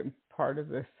the second part of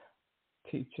this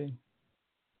teaching.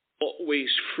 Always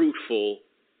fruitful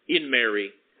in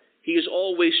Mary. He is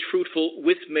always fruitful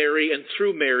with Mary and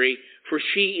through Mary, for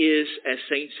she is, as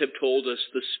saints have told us,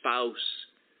 the spouse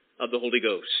of the Holy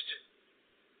Ghost.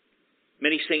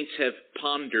 Many saints have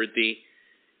pondered the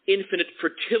infinite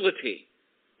fertility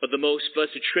of the Most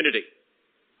Blessed Trinity.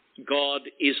 God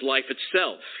is life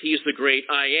itself. He is the great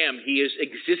I am. He is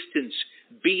existence,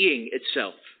 being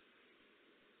itself.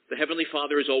 The Heavenly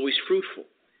Father is always fruitful,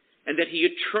 and that He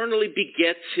eternally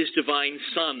begets His divine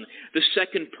Son, the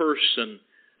second person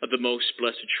of the Most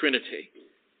Blessed Trinity.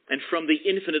 And from the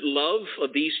infinite love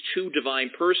of these two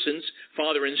divine persons,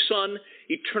 Father and Son,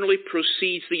 eternally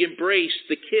proceeds the embrace,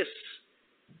 the kiss,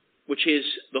 which is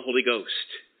the Holy Ghost.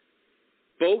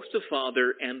 Both the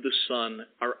Father and the Son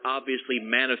are obviously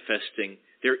manifesting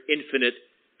their infinite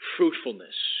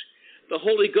fruitfulness. The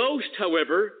Holy Ghost,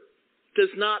 however, does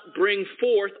not bring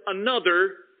forth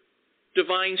another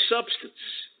divine substance.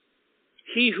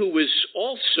 He who is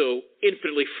also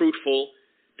infinitely fruitful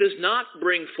does not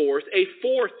bring forth a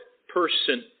fourth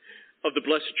person of the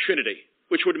Blessed Trinity,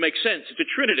 which would make sense. It's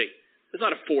a Trinity. There's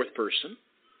not a fourth person.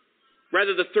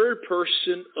 Rather, the third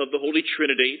person of the Holy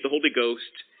Trinity, the Holy Ghost,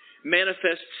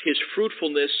 manifests His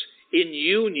fruitfulness in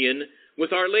union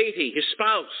with Our Lady, His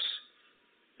spouse.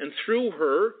 And through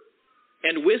her,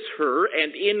 and with her,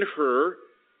 and in her,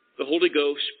 the Holy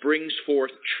Ghost brings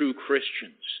forth true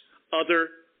Christians, other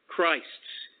Christs,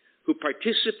 who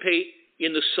participate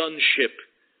in the sonship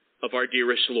of our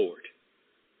dearest Lord.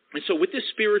 And so with this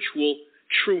spiritual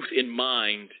truth in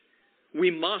mind,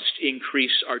 we must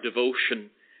increase our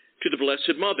devotion to the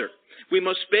Blessed Mother. We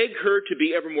must beg her to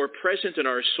be ever more present in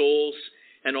our souls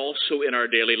and also in our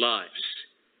daily lives.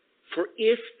 For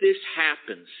if this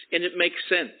happens, and it makes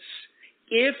sense,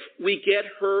 if we get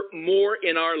her more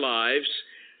in our lives,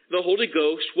 the Holy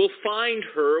Ghost will find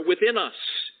her within us,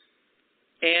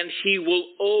 and He will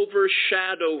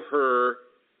overshadow her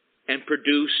and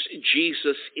produce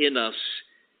Jesus in us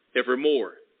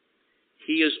evermore.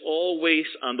 He is always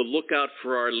on the lookout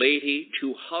for Our Lady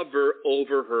to hover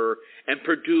over her and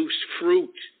produce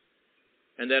fruit,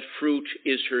 and that fruit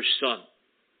is her Son.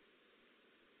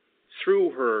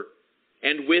 Through her,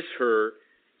 and with her,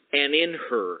 and in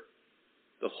her,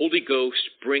 the Holy Ghost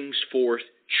brings forth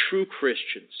true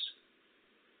Christians.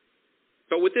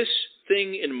 But with this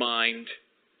thing in mind,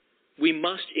 we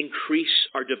must increase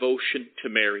our devotion to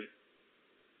Mary.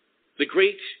 The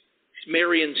great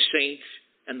Marian saint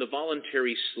and the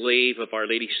voluntary slave of Our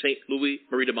Lady, St. Louis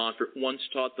Marie de Montfort, once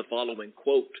taught the following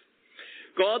quote: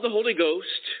 God the Holy Ghost,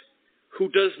 who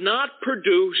does not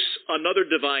produce another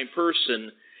divine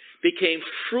person, became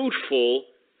fruitful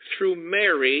through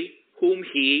Mary, whom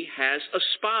He has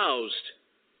espoused.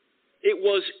 It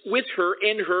was with her,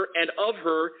 in her, and of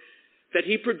her that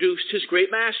He produced His great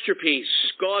masterpiece,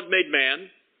 God made man,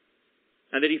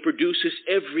 and that He produces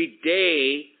every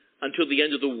day until the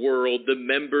end of the world the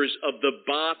members of the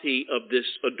body of this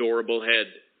adorable head.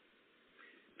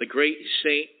 The great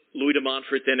Saint Louis de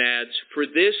Montfort then adds, for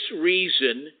this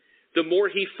reason, the more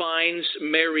he finds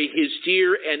Mary, his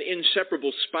dear and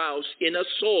inseparable spouse, in a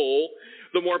soul,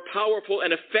 the more powerful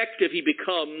and effective he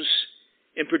becomes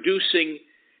in producing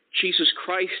Jesus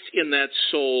Christ in that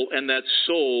soul, and that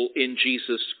soul in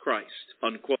Jesus Christ.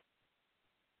 Unquote.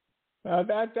 Well,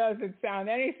 that doesn't sound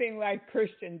anything like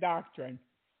Christian doctrine.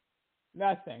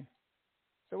 Nothing.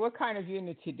 So what kind of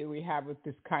unity do we have with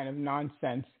this kind of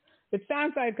nonsense? It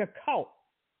sounds like a cult.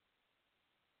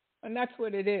 And that's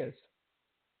what it is.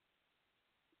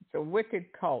 It's a wicked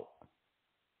cult.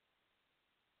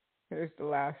 Here's the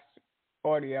last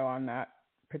audio on that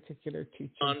particular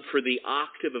teaching. For the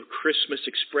octave of Christmas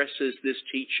expresses this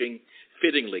teaching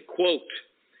fittingly. Quote,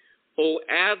 O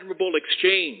admirable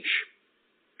exchange,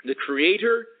 the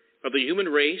Creator of the human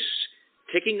race,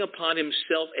 taking upon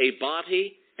Himself a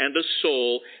body and a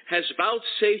soul, has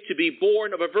vouchsafed to be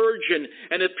born of a virgin,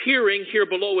 and appearing here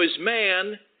below as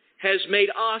man, has made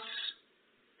us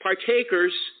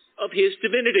partakers of His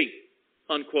divinity.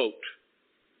 Unquote.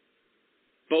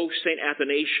 Both St.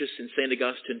 Athanasius and St.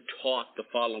 Augustine taught the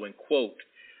following, quote,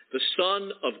 the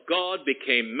Son of God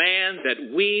became man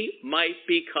that we might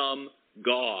become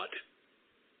God.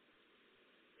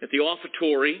 At the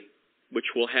offertory, which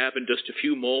we'll have in just a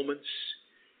few moments,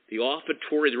 the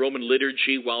offertory of the Roman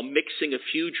liturgy, while mixing a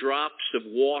few drops of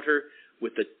water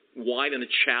with the wine in a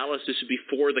chalice, this is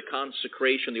before the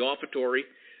consecration, the offertory,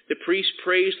 the priest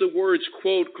prays the words,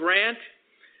 quote, "Grant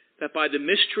that by the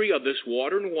mystery of this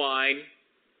water and wine,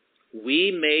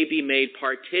 we may be made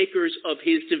partakers of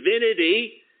his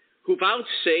divinity, who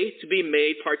vouchsafe to be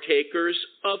made partakers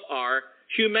of our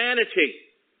humanity,"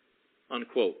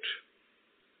 unquote.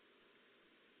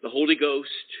 The Holy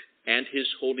Ghost and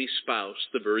his holy spouse,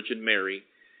 the Virgin Mary,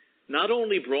 not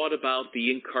only brought about the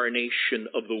incarnation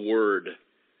of the Word,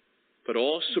 but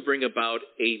also bring about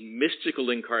a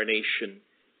mystical incarnation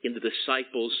in the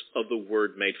disciples of the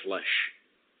Word made flesh.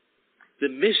 The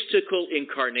mystical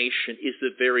incarnation is the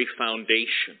very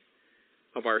foundation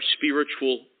of our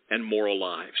spiritual and moral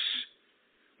lives.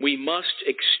 We must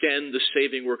extend the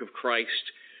saving work of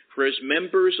Christ, for as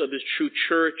members of his true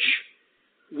church,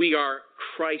 we are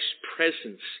Christ's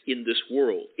presence in this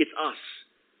world. It's us.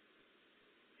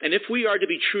 And if we are to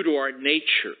be true to our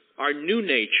nature, our new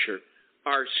nature,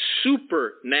 our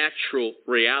supernatural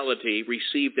reality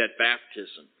received at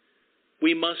baptism,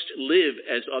 we must live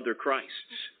as other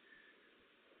Christs.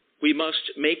 We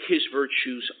must make his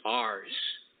virtues ours.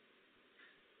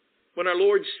 When our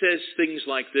Lord says things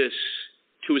like this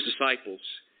to his disciples,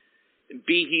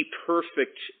 "Be ye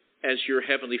perfect as your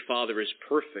heavenly Father is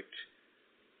perfect,"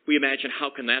 we imagine,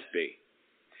 how can that be?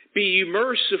 "Be ye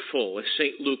merciful," as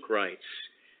St. Luke writes,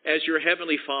 "as your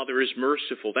heavenly Father is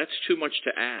merciful." That's too much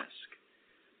to ask.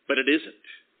 But it isn't,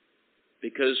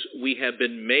 because we have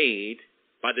been made,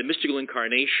 by the mystical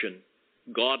incarnation,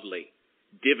 godly,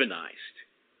 divinized.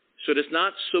 So it is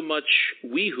not so much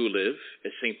we who live,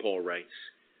 as St. Paul writes,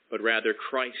 but rather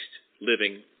Christ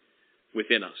living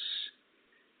within us.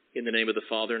 In the name of the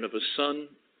Father, and of the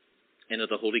Son, and of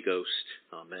the Holy Ghost.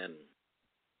 Amen.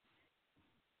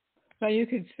 Now you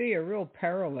can see a real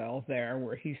parallel there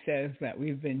where he says that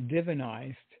we've been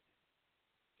divinized,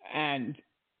 and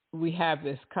we have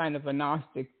this kind of a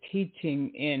Gnostic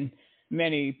teaching in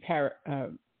many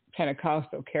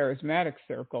Pentecostal charismatic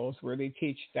circles where they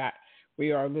teach that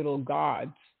we are little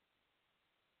gods.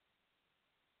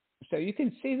 So you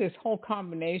can see this whole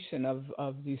combination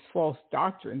of these false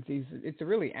doctrines. It's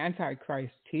really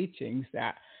antichrist teachings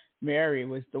that Mary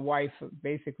was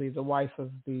basically the wife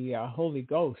of the Holy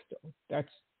Ghost.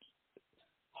 That's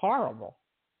horrible.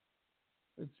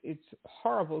 It's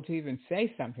horrible to even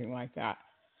say something like that.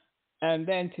 And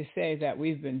then to say that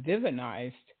we've been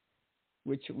divinized,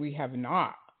 which we have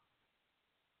not.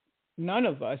 None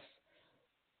of us,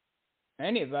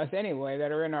 any of us anyway,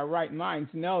 that are in our right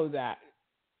minds know that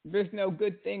there's no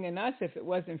good thing in us if it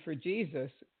wasn't for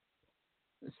Jesus,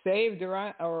 saved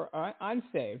or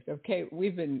unsaved. Okay,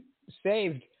 we've been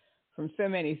saved from so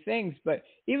many things, but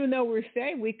even though we're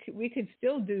saved, we could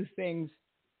still do things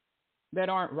that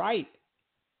aren't right.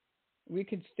 We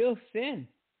could still sin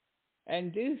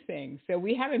and do things. So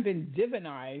we haven't been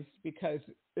divinized, because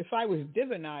if I was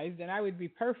divinized, then I would be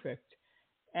perfect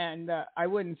and I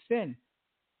wouldn't sin.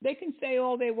 They can say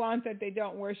all they want that they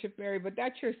don't worship Mary, but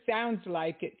that sure sounds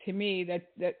like it to me,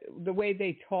 that the way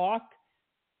they talk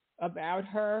about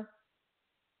her,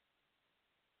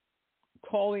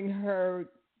 calling her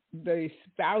the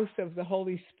spouse of the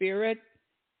Holy Spirit,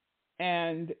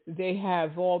 and they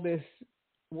have all this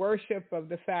worship of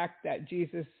the fact that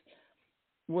Jesus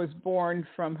was born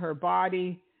from her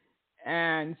body,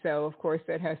 and so of course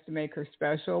that has to make her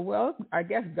special. Well, I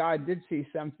guess God did see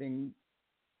something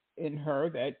in her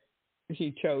that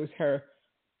he chose her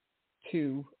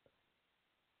to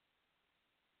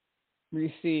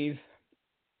receive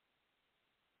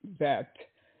that,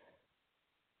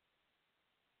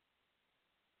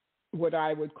 what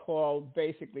I would call,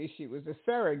 basically she was a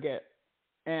surrogate,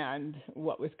 and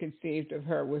what was conceived of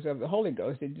her was of the Holy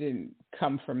Ghost. It didn't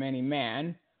come from any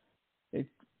man.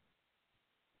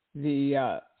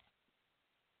 The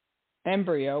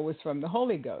embryo was from the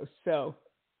Holy Ghost. So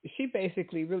she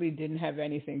basically really didn't have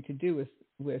anything to do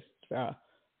with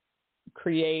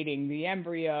creating the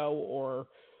embryo, or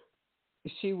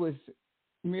she was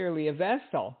merely a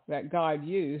vessel that God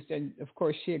used. And of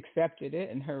course she accepted it,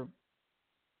 and her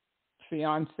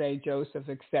fiance Joseph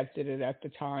accepted it at the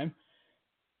time.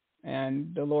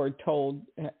 And the Lord told,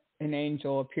 an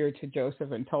angel appeared to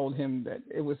Joseph and told him that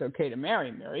it was okay to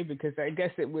marry Mary, because I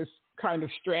guess it was kind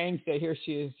of strange that here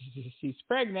she's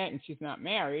pregnant and she's not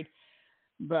married.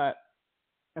 But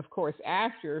of course,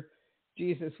 after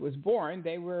Jesus was born,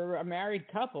 they were a married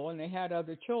couple and they had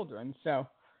other children. So,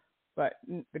 but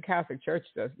the Catholic Church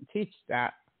doesn't teach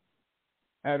that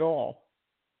at all.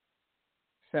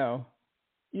 So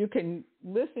you can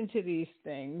listen to these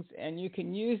things and you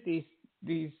can use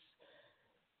these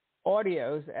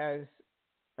audios as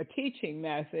a teaching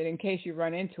method in case you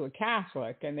run into a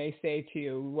Catholic and they say to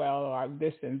you, well, I'm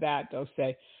this and that. They'll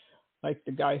say, like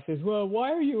the guy says, well,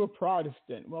 why are you a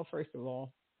Protestant? Well, first of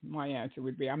all, my answer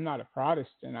would be, I'm not a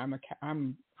Protestant.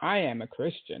 I am a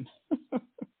Christian.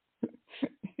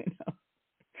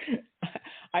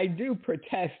 I do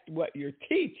protest what you're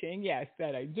teaching. Yes,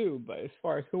 that I do. But as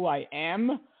far as who I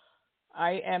am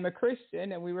a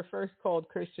Christian, and we were first called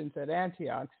Christians at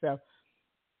Antioch. So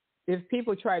if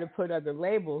people try to put other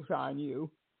labels on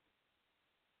you,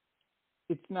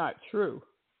 it's not true.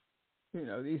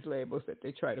 These labels that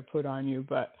they try to put on you,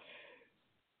 but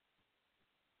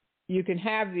you can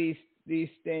have these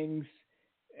things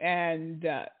and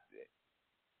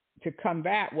to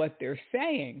combat what they're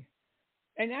saying.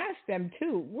 And ask them,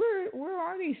 too, where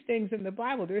are these things in the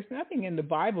Bible? There's nothing in the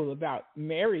Bible about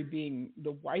Mary being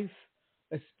the wife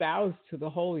espoused to the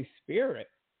Holy Spirit.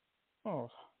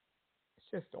 Oh,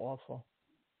 it's just awful.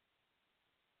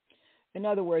 In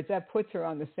other words, that puts her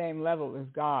on the same level as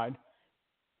God.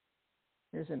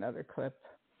 Here's another clip.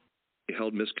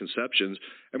 Held misconceptions,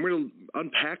 and we're going to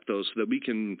unpack those so that we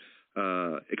can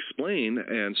explain,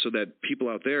 and so that people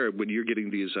out there, when you're getting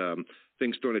these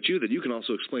things thrown at you, that you can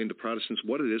also explain to Protestants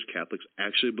what it is Catholics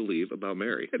actually believe about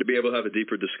Mary. And to be able to have a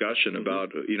deeper discussion about,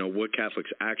 what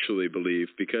Catholics actually believe,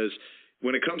 because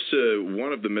when it comes to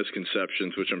one of the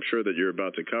misconceptions, which I'm sure that you're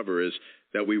about to cover, is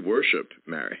that we worship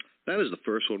Mary. That is the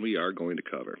first one we are going to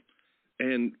cover.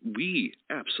 And we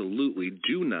absolutely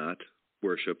do not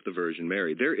worship the Virgin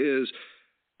Mary. There is,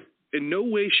 in no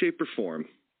way, shape, or form,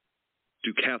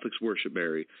 do Catholics worship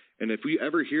Mary. And if we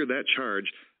ever hear that charge,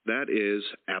 that is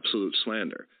absolute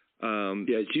slander.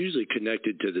 It's usually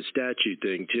connected to the statue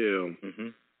thing, too,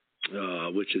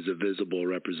 which is a visible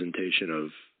representation of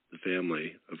the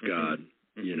family of God,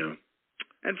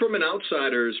 And from an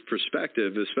outsider's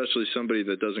perspective, especially somebody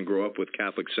that doesn't grow up with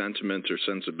Catholic sentiments or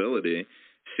sensibility,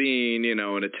 seeing,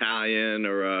 an Italian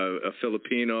or a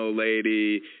Filipino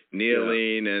lady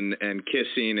kneeling and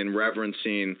kissing and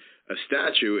reverencing a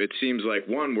statue, it seems like,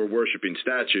 one, we're worshiping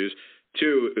statues.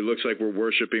 Two, it looks like we're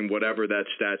worshiping whatever that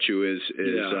statue is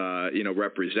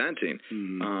representing.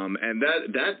 And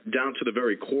that down to the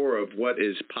very core of what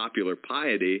is popular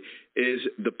piety is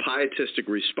the pietistic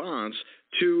response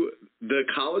to the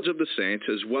College of the Saints,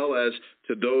 as well as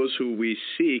to those who we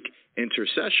seek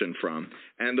intercession from.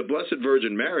 And the Blessed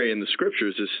Virgin Mary in the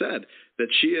Scriptures is said that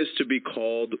she is to be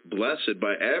called blessed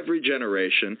by every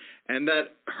generation, and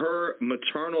that her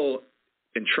maternal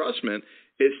entrustment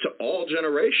is to all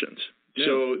generations. Yeah.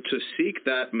 So to seek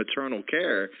that maternal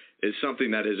care is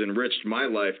something that has enriched my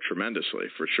life tremendously,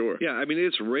 for sure. Yeah, I mean,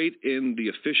 it's right in the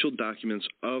official documents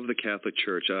of the Catholic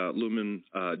Church, Lumen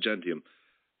Gentium.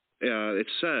 It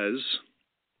says,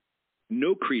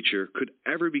 no creature could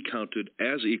ever be counted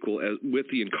as equal with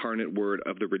the incarnate word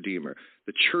of the Redeemer.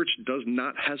 The Church does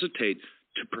not hesitate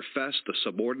to profess the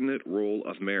subordinate role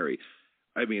of Mary.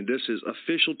 I mean, this is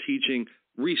official teaching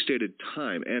restated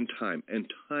time and time and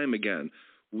time again.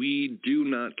 We do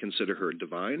not consider her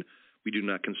divine. We do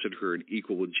not consider her an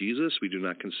equal with Jesus. We do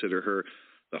not consider her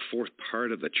the fourth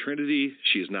part of the Trinity.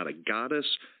 She is not a goddess.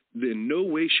 In no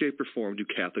way, shape, or form do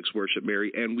Catholics worship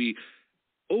Mary, and we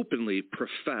openly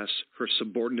profess her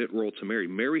subordinate role to Mary.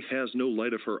 Mary has no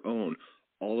light of her own.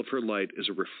 All of her light is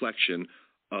a reflection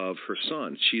of her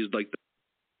Son. She is like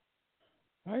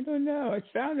I don't know. It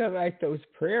sounded like those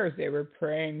prayers they were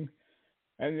praying,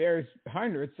 and there's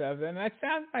hundreds of them. That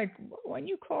sounds like when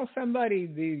you call somebody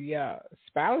the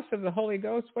spouse of the Holy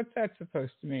Ghost, what's that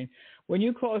supposed to mean? When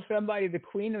you call somebody the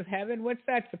Queen of Heaven, what's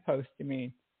that supposed to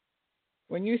mean?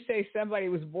 When you say somebody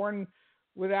was born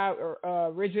without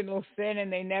original sin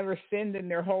and they never sinned in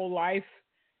their whole life,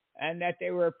 and that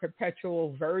they were a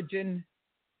perpetual virgin,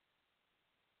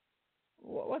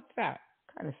 what's that?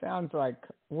 Kind of sounds like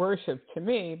worship to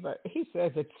me, but he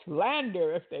says it's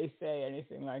slander if they say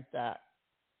anything like that.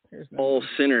 All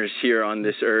sinners here on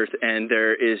this earth, and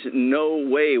there is no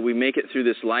way we make it through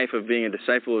this life of being a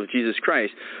disciple of Jesus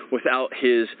Christ without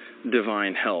his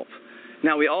divine help.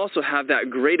 Now, we also have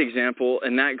that great example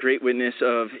and that great witness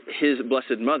of his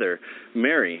blessed mother,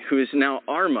 Mary, who is now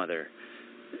our mother.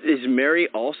 Is Mary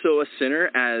also a sinner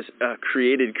as a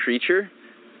created creature?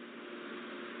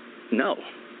 No.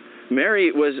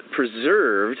 Mary was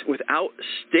preserved without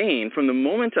stain from the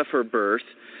moment of her birth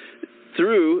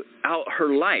throughout her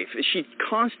life. She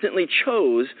constantly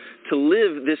chose to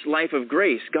live this life of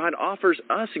grace. God offers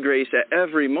us grace at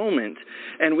every moment,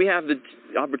 and we have the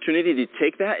opportunity to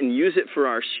take that and use it for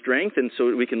our strength, and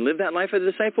so we can live that life as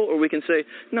a disciple, or we can say,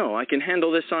 no, I can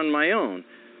handle this on my own.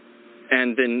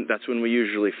 and then that's when we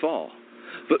usually fall.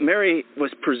 But Mary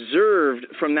was preserved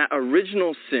from that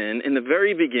original sin in the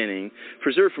very beginning,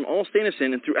 preserved from all stain of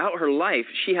sin, and throughout her life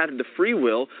she had the free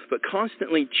will, but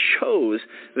constantly chose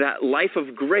that life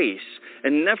of grace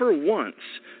and never once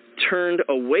turned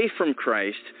away from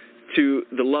Christ to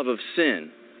the love of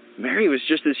sin. Mary was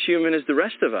just as human as the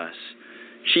rest of us.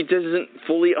 She doesn't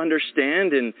fully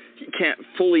understand and can't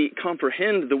fully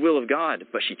comprehend the will of God,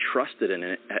 but she trusted in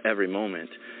it at every moment.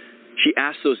 She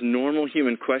asked those normal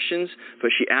human questions,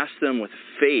 but she asked them with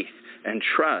faith and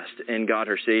trust in God,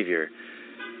 her Savior.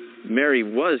 Mary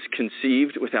was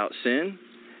conceived without sin,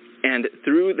 and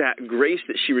through that grace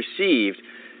that she received,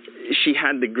 she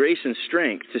had the grace and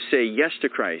strength to say yes to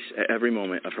Christ at every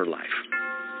moment of her life.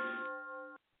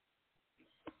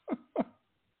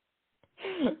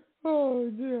 Oh,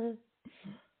 dear.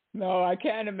 No, I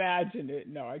can't imagine it.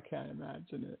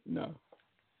 No.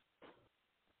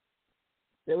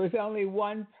 There was only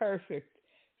one perfect,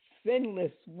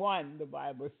 sinless one, the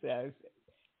Bible says,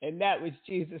 and that was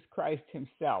Jesus Christ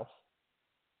himself.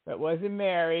 It wasn't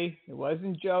Mary. It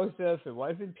wasn't Joseph. It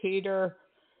wasn't Peter.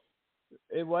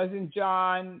 It wasn't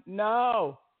John.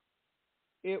 No.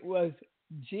 It was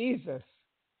Jesus.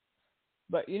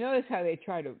 But you notice how they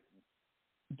try to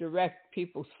direct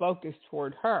people's focus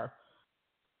toward her.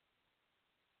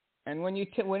 And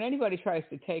when anybody tries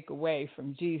to take away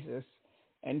from Jesus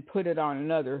and put it on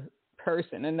another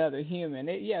person, another human,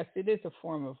 yes, it is a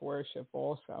form of worship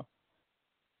also.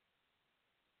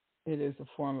 It is a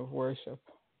form of worship.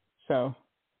 So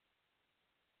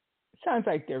it sounds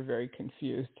like they're very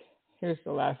confused. Here's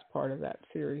the last part of that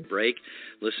series. Break,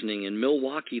 listening in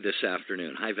Milwaukee this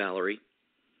afternoon. Hi, Valerie.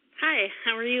 Hi,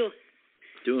 how are you?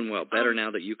 Doing well. Better now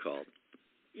that you called.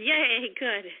 Yay,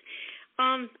 good.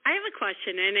 I have a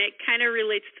question, and it kind of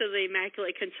relates to the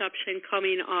Immaculate Conception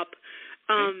coming up.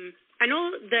 I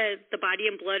know that the body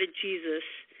and blood of Jesus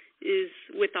is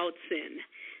without sin,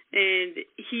 and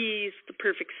he's the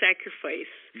perfect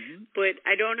sacrifice. Mm-hmm. But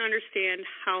I don't understand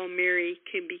how Mary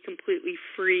can be completely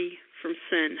free from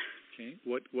sin. Okay.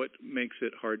 What makes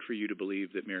it hard for you to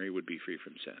believe that Mary would be free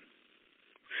from sin?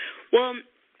 Well,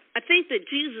 I think that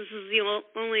Jesus is the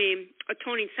only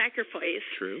atoning sacrifice.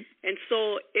 True. And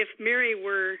so if Mary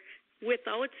were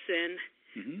without sin,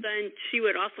 then she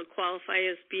would also qualify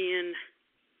as being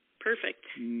perfect.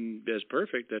 As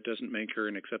perfect, that doesn't make her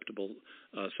an acceptable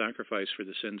sacrifice for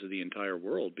the sins of the entire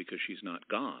world, because she's not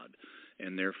God,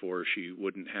 and therefore she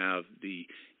wouldn't have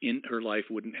her life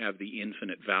wouldn't have the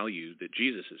infinite value that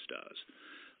Jesus's does.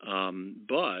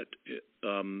 But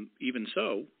even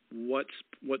so,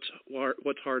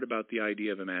 what's hard about the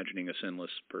idea of imagining a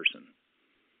sinless person?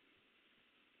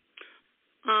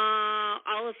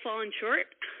 All have fallen short.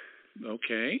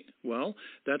 Okay, well,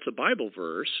 that's a Bible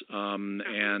verse,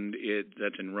 and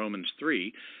that's in Romans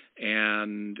 3,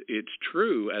 and it's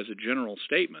true as a general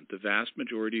statement. The vast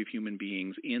majority of human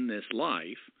beings in this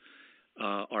life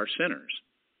are sinners.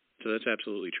 So that's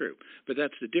absolutely true. But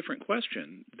that's a different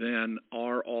question than,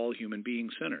 are all human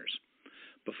beings sinners?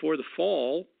 Before the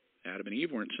fall, Adam and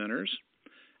Eve weren't sinners.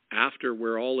 After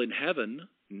we're all in heaven,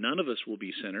 none of us will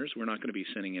be sinners. We're not going to be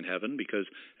sinning in heaven because,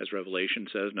 as Revelation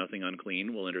says, nothing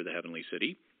unclean will enter the heavenly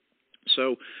city.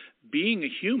 So being a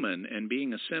human and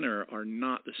being a sinner are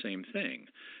not the same thing.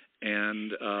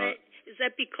 And is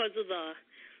that because of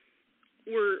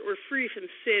we're free from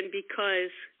sin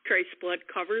because Christ's blood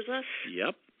covers us?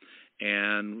 Yep.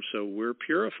 And so we're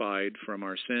purified from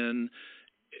our sin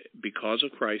because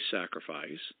of Christ's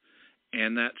sacrifice,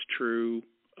 and that's true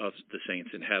of the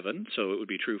saints in heaven. So it would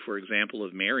be true, for example,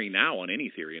 of Mary now on any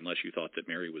theory, unless you thought that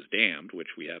Mary was damned, which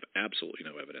we have absolutely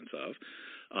no evidence of,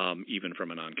 even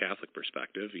from a non-Catholic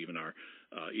perspective. Even our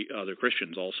other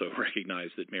Christians also recognize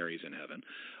that Mary's in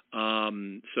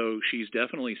heaven. So she's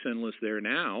definitely sinless there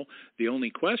now. The only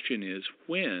question is,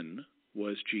 when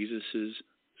was Jesus's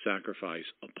sacrifice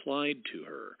applied to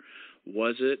her?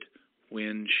 Was it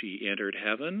when she entered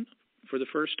heaven for the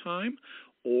first time,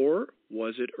 or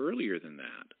was it earlier than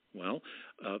that? Well,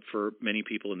 for many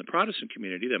people in the Protestant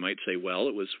community, they might say, well,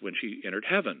 it was when she entered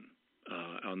heaven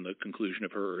on the conclusion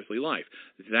of her earthly life.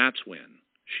 That's when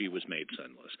she was made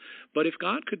sinless. But if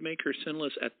God could make her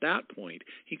sinless at that point,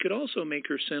 he could also make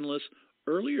her sinless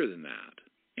earlier than that.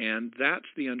 And that's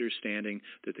the understanding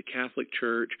that the Catholic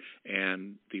Church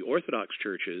and the Orthodox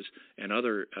churches and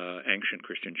other ancient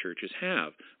Christian churches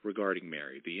have regarding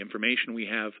Mary. The information we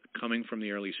have coming from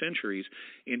the early centuries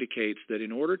indicates that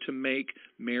in order to make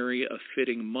Mary a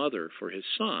fitting mother for his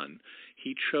son,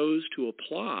 he chose to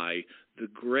apply the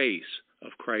grace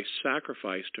of Christ's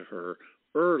sacrifice to her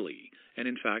early, and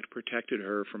in fact protected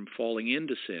her from falling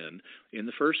into sin in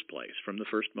the first place, from the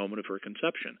first moment of her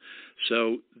conception.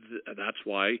 So that's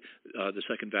why the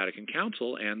Second Vatican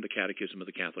Council and the Catechism of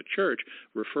the Catholic Church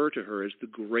refer to her as the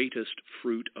greatest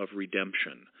fruit of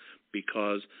redemption,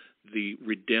 because the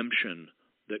redemption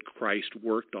that Christ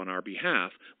worked on our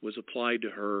behalf was applied to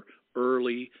her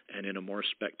early and in a more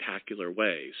spectacular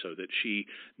way, so that she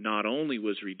not only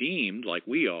was redeemed like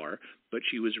we are, but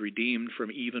she was redeemed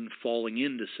from even falling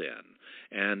into sin.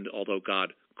 And although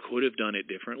God could have done it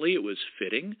differently, it was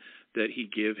fitting that he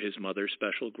give his mother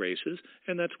special graces,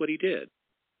 and that's what he did.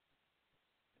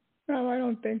 No, I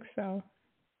don't think so.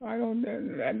 I don't.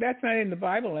 That's not in the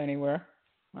Bible anywhere.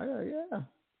 Yeah.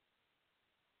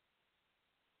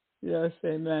 Yes,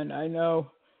 amen. I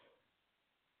know.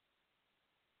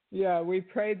 Yeah, we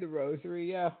prayed the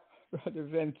rosary. Yeah, Brother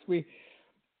Vince.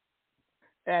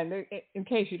 And in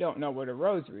case you don't know what a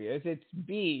rosary is, it's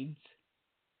beads,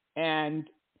 and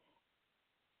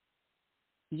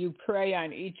you pray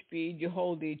on each bead. You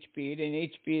hold each bead, and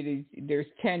each bead there's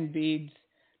 10 beads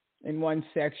in one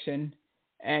section,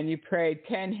 and you pray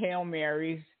 10 Hail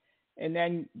Marys, and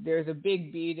then there's a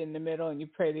big bead in the middle, and you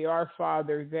pray the Our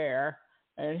Father there.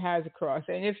 And it has a cross.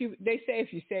 And they say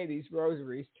if you say these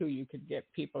rosaries too, you could get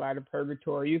people out of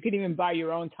purgatory. You could even buy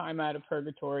your own time out of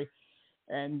purgatory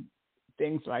and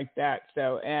things like that.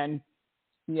 So, and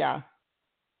yeah,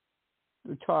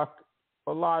 we talk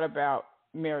a lot about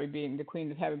Mary being the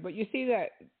Queen of Heaven. But you see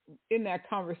that in that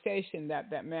conversation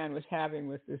that man was having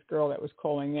with this girl that was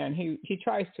calling in, he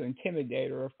tries to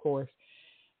intimidate her, of course.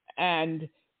 And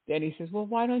then he says, well,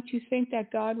 why don't you think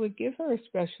that God would give her a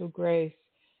special grace?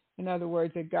 In other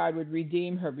words, that God would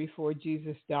redeem her before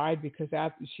Jesus died, because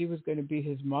after she was going to be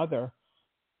his mother.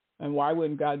 And why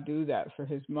wouldn't God do that for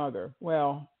his mother?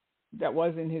 Well, that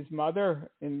wasn't his mother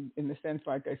in the sense,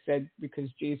 like I said, because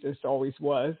Jesus always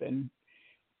was, and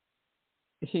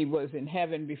he was in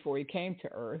heaven before he came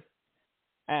to earth.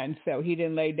 And so he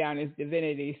didn't lay down his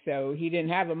divinity, so he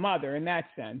didn't have a mother in that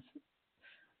sense.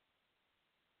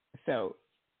 So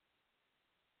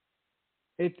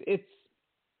it's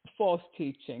false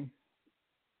teaching.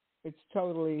 It's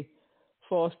totally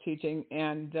false teaching.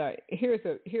 And here's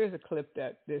a clip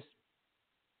that this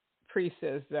priest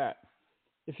says that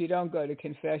if you don't go to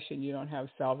confession, you don't have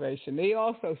salvation. They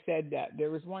also said that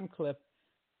there was one clip,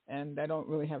 and I don't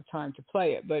really have time to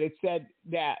play it, but it said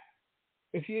that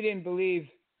if you didn't believe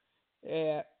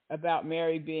about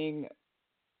Mary being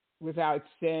without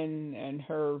sin and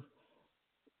her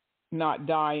not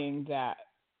dying, that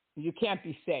you can't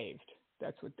be saved.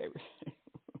 That's what they were saying.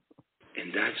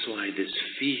 And that's why this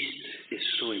feast is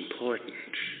so important.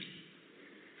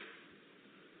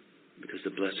 Because the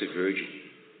Blessed Virgin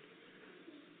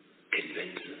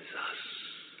convinces us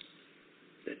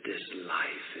that this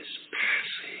life is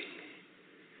passing.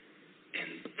 And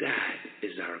that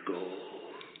is our goal.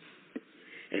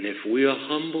 And if we are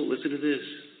humble, listen to this.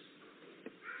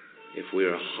 If we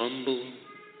are humble,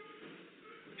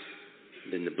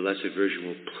 then the Blessed Virgin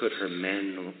will put her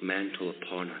mantle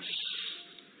upon us.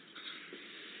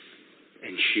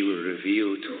 And she will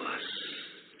reveal to us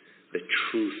the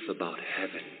truth about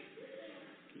heaven,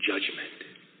 judgment,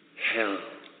 hell,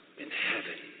 and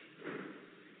heaven.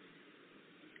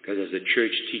 Because as the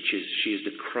church teaches, she is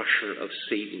the crusher of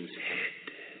Satan's head.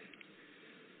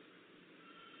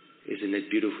 Isn't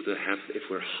it beautiful to have, if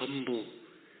we're humble,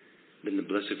 then the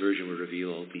Blessed Virgin will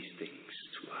reveal all these things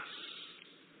to us.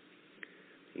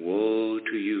 Woe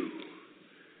to you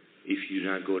if you do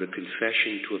not go to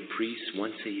confession to a priest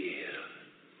once a year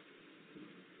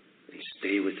and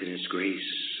stay within his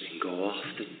grace and go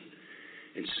often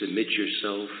and submit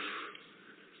yourself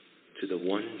to the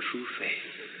one true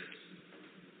faith.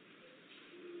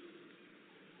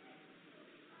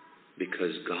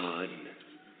 Because God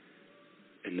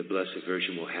and the Blessed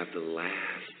Virgin will have the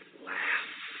last laugh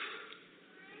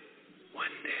one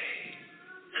day.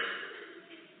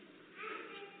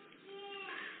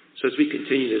 So as we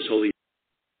continue this holy...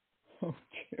 Oh,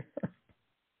 dear.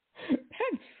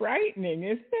 That's frightening,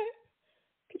 isn't it?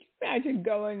 Could you imagine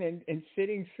going and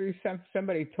sitting through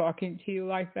somebody talking to you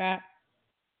like that?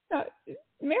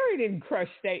 Mary didn't crush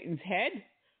Satan's head.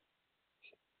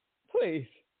 Please.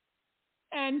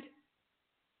 And,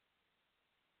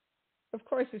 of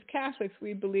course, as Catholics,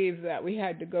 we believe that we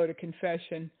had to go to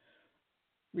confession.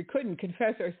 We couldn't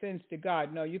confess our sins to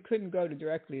God. No, you couldn't go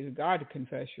directly to God to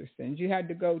confess your sins. You had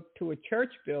to go to a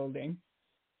church building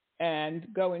and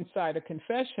go inside a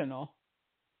confessional,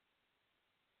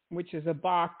 which is a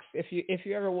box. If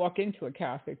you ever walk into a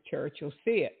Catholic church, you'll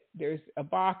see it. There's a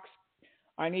box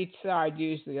on each side,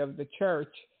 usually, of the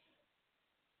church.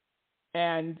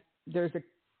 And there's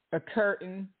a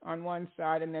curtain on one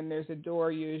side, and then there's a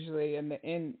door usually, and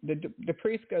the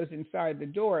priest goes inside the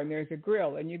door, and there's a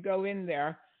grill, and you go in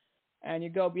there, and you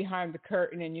go behind the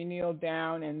curtain, and you kneel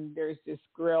down, and there's this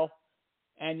grill,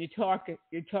 and you talk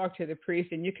to the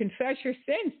priest, and you confess your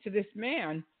sins to this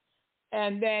man,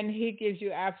 and then he gives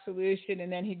you absolution,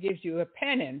 and then he gives you a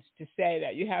penance to say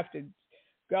that you have to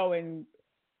go and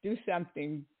do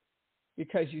something.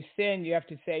 Because you sin, you have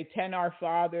to say 10 Our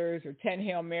Fathers or 10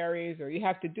 Hail Marys, or you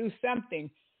have to do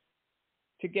something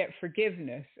to get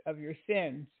forgiveness of your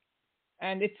sins.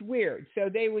 And it's weird. So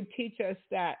they would teach us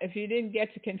that if you didn't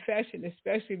get to confession,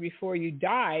 especially before you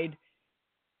died,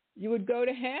 you would go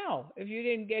to hell if you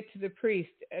didn't get to the priest.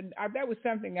 And that was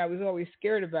something I was always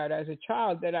scared about as a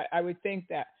child, that I would think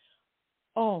that,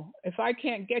 if I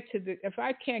can't get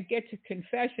to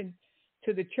confession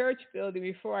to the church building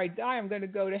before I die, I'm going to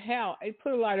go to hell. It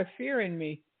put a lot of fear in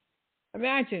me.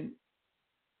 Imagine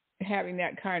having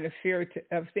that kind of fear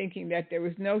of thinking that there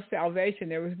was no salvation,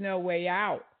 there was no way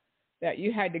out, that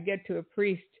you had to get to a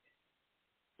priest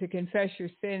to confess your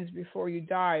sins before you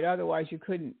died. Otherwise, you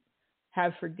couldn't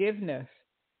have forgiveness.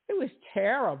 It was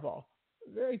terrible,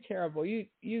 very terrible.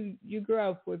 You grew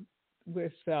up with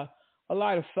a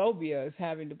lot of phobias,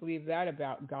 having to believe that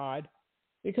about God,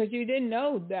 because you didn't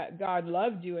know that God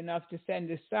loved you enough to send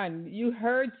his son. You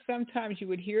heard, sometimes you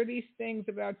would hear these things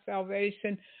about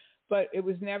salvation, but it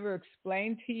was never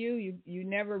explained to you. You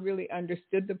never really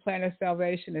understood the plan of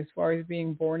salvation as far as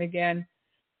being born again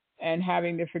and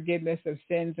having the forgiveness of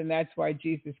sins. And that's why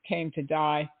Jesus came to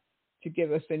die, to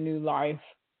give us a new life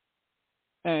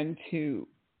and to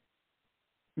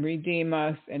redeem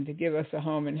us and to give us a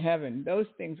home in heaven. Those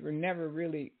things were never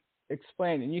really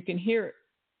explained. And you can hear it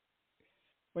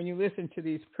when you listen to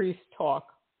these priests talk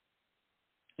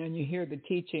and you hear the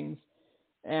teachings,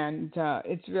 and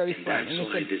it's very fun. That's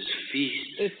why this feast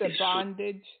it's a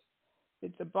bondage.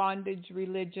 It's a bondage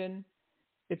religion.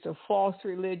 It's a false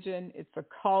religion. It's a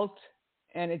cult,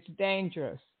 and it's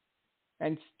dangerous.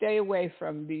 And stay away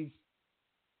from these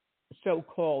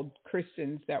so-called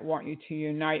Christians that want you to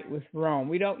unite with Rome.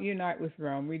 We don't unite with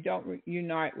Rome. We don't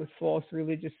unite with false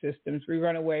religious systems. We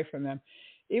run away from them.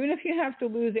 Even if you have to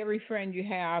lose every friend you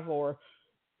have, or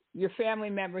your family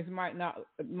members might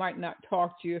not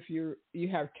talk to you if you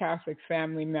have Catholic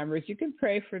family members, you can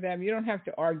pray for them. You don't have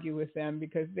to argue with them,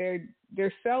 because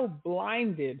they're so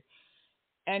blinded,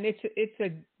 and it's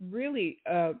a really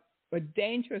a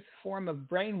dangerous form of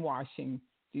brainwashing,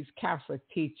 these Catholic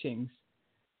teachings,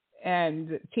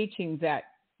 and teaching that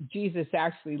Jesus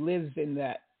actually lives in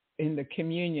the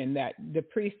communion, that the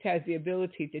priest has the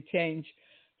ability to change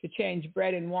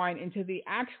bread and wine into the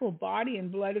actual body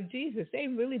and blood of Jesus. They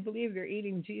really believe they're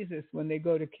eating Jesus when they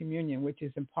go to communion, which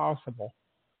is impossible.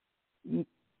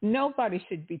 Nobody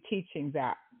should be teaching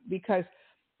that, because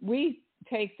we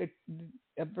take the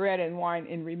bread and wine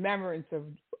in remembrance of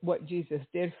what Jesus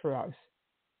did for us.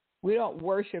 We don't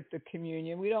worship the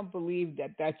communion. We don't believe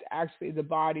that that's actually the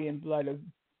body and blood of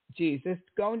Jesus.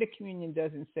 Going to communion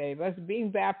doesn't save us.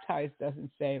 Being baptized doesn't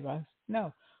save us.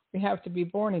 No, we have to be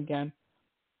born again.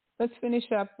 Let's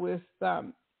finish up with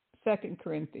 2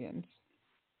 Corinthians.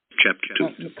 Chapter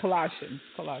 2. Colossians.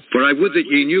 For I would that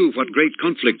ye knew what great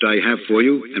conflict I have for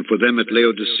you, and for them at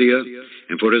Laodicea,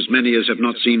 and for as many as have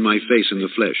not seen my face in the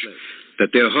flesh,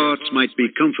 that their hearts might be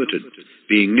comforted,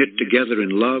 being knit together in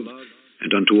love,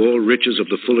 and unto all riches of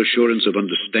the full assurance of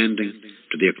understanding,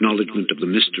 to the acknowledgement of the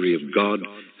mystery of God,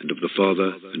 and of the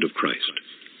Father, and of Christ,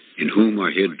 in whom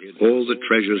are hid all the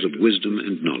treasures of wisdom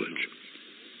and knowledge.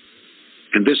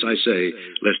 And this I say,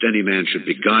 lest any man should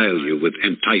beguile you with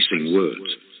enticing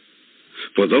words.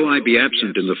 For though I be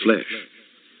absent in the flesh,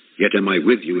 yet am I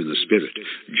with you in the Spirit,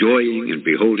 joying and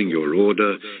beholding your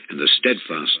order and the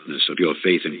steadfastness of your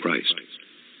faith in Christ.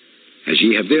 As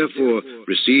ye have therefore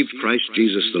received Christ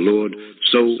Jesus the Lord,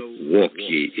 so walk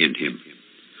ye in him,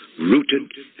 rooted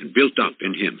and built up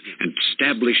in him, and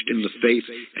established in the faith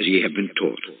as ye have been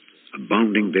taught,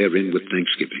 abounding therein with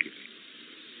thanksgiving.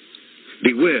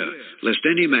 Beware, lest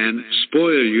any man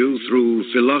spoil you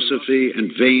through philosophy and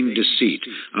vain deceit,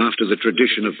 after the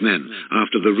tradition of men,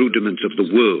 after the rudiments of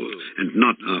the world, and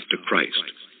not after Christ.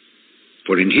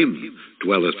 For in him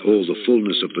dwelleth all the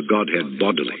fullness of the Godhead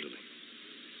bodily.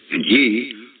 And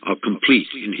ye are complete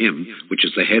in him, which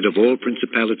is the head of all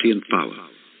principality and power,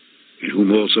 in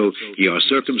whom also ye are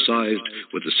circumcised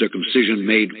with the circumcision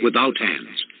made without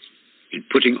hands, in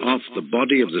putting off the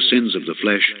body of the sins of the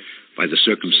flesh by the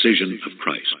circumcision of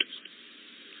Christ,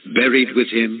 buried with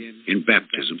him in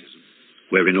baptism,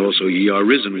 wherein also ye are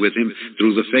risen with him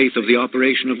through the faith of the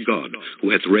operation of God,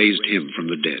 who hath raised him from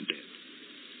the dead.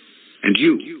 And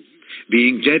you,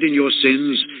 being dead in your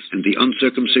sins and the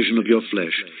uncircumcision of your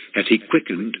flesh, hath he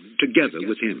quickened together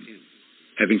with him,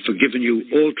 having forgiven you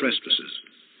all trespasses,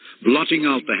 blotting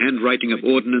out the handwriting of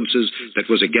ordinances that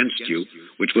was against you,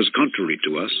 which was contrary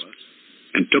to us,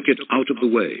 and took it out of the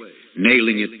way,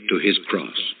 nailing it to his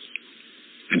cross.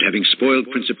 And having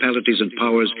spoiled principalities and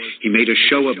powers, he made a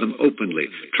show of them openly,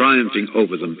 triumphing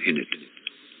over them in it.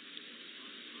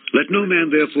 Let no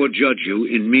man therefore judge you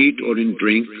in meat or in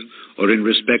drink, or in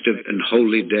respect of an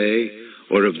holy day,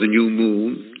 or of the new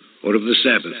moon, or of the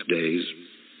Sabbath days,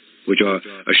 which are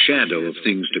a shadow of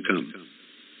things to come.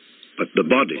 But the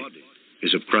body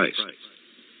is of Christ.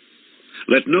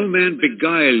 Let no man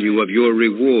beguile you of your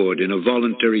reward in a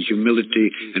voluntary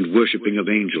humility and worshipping of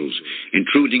angels,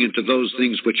 intruding into those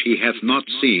things which he hath not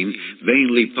seen,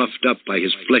 vainly puffed up by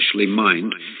his fleshly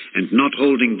mind, and not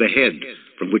holding the head,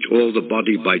 from which all the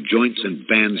body by joints and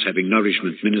bands having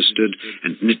nourishment ministered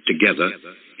and knit together,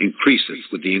 increaseth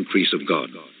with the increase of God.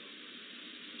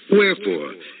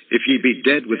 Wherefore, if ye be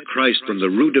dead with Christ from the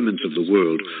rudiments of the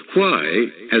world, why,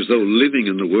 as though living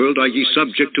in the world, are ye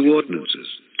subject to ordinances?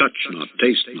 Touch not,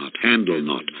 taste not, handle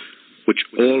not, which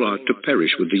all are to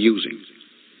perish with the using,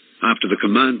 after the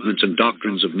commandments and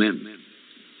doctrines of men,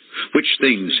 which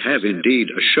things have indeed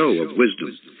a show of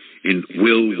wisdom, in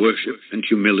will worship and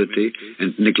humility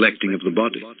and neglecting of the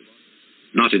body,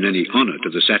 not in any honor to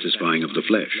the satisfying of the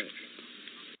flesh.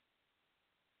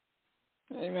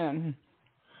 Amen.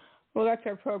 Well, that's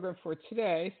our program for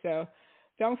today. So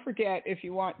don't forget, if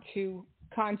you want to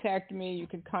contact me, you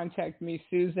can contact me,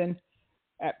 Susan,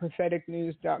 at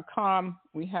propheticnews.com.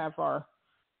 We have our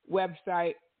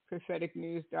website,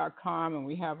 propheticnews.com, and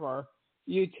we have our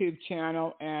YouTube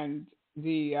channel, and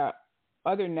the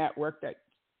other network that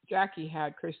Jackie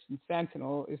had, Christian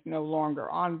Sentinel, is no longer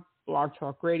on Blog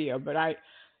Talk Radio. But I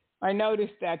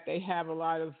noticed that they have a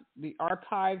lot of the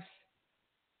archives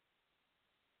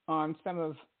on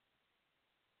some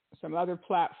other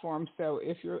platforms. So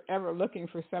if you're ever looking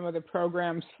for some of the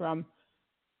programs from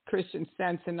Christian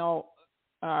Sentinel,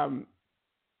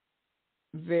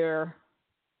 they're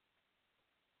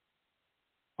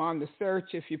on the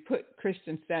search. If you put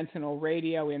Christian Sentinel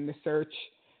Radio in the search,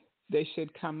 they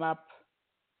should come up.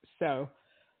 So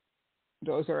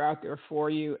those are out there for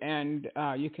you. And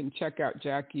you can check out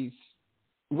Jackie's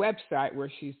website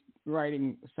where she's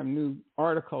writing some new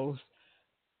articles,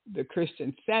 the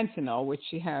Christian Sentinel, which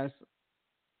she has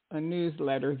a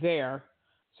newsletter there.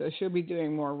 So she'll be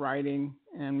doing more writing,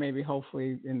 and maybe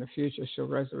hopefully in the future she'll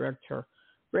resurrect her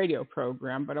radio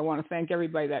program. But I want to thank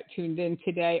everybody that tuned in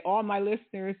today, all my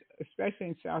listeners, especially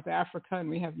in South Africa, and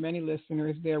we have many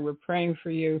listeners there. We're praying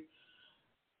for you.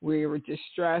 We were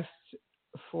distressed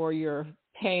for your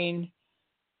pain.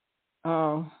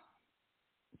 Oh,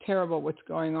 terrible what's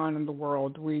going on in the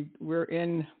world. We're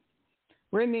in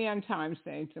the end times,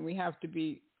 saints, and we have to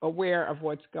be aware of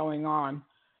what's going on.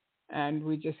 And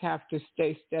we just have to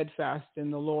stay steadfast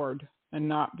in the Lord and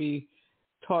not be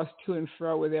tossed to and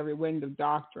fro with every wind of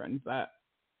doctrine, but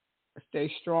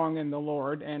stay strong in the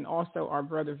Lord. And also our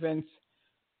brother Vince,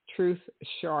 Truth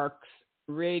Sharks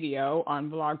Radio on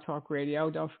Blog Talk Radio.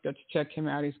 Don't forget to check him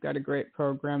out. He's got a great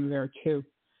program there too.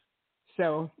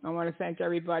 So I want to thank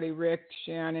everybody, Rick,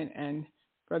 Shannon, and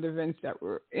Brother Vince, that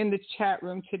were in the chat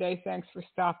room today. Thanks for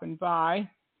stopping by.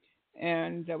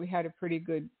 And we had a pretty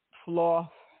good flawless,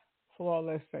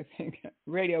 I think,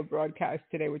 radio broadcast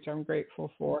today, which I'm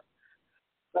grateful for.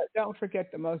 But don't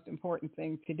forget, the most important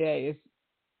thing today is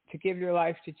to give your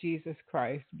life to Jesus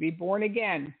Christ. Be born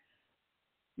again.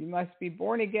 You must be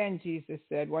born again, Jesus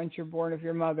said. Once you're born of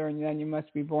your mother, and then you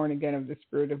must be born again of the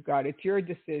Spirit of God. It's your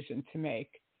decision to make,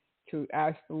 to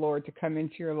ask the Lord to come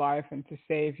into your life and to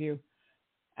save you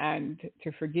and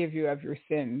to forgive you of your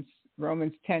sins.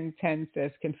 Romans 10:10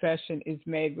 says, confession is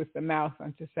made with the mouth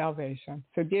unto salvation.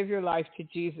 So give your life to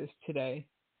Jesus today.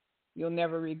 You'll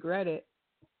never regret it.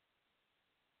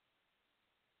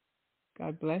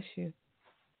 God bless you.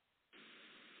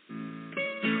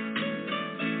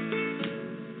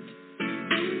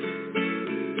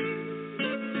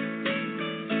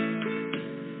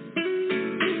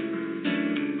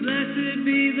 Blessed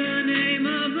be the name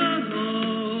of the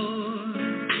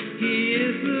Lord. He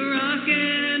is the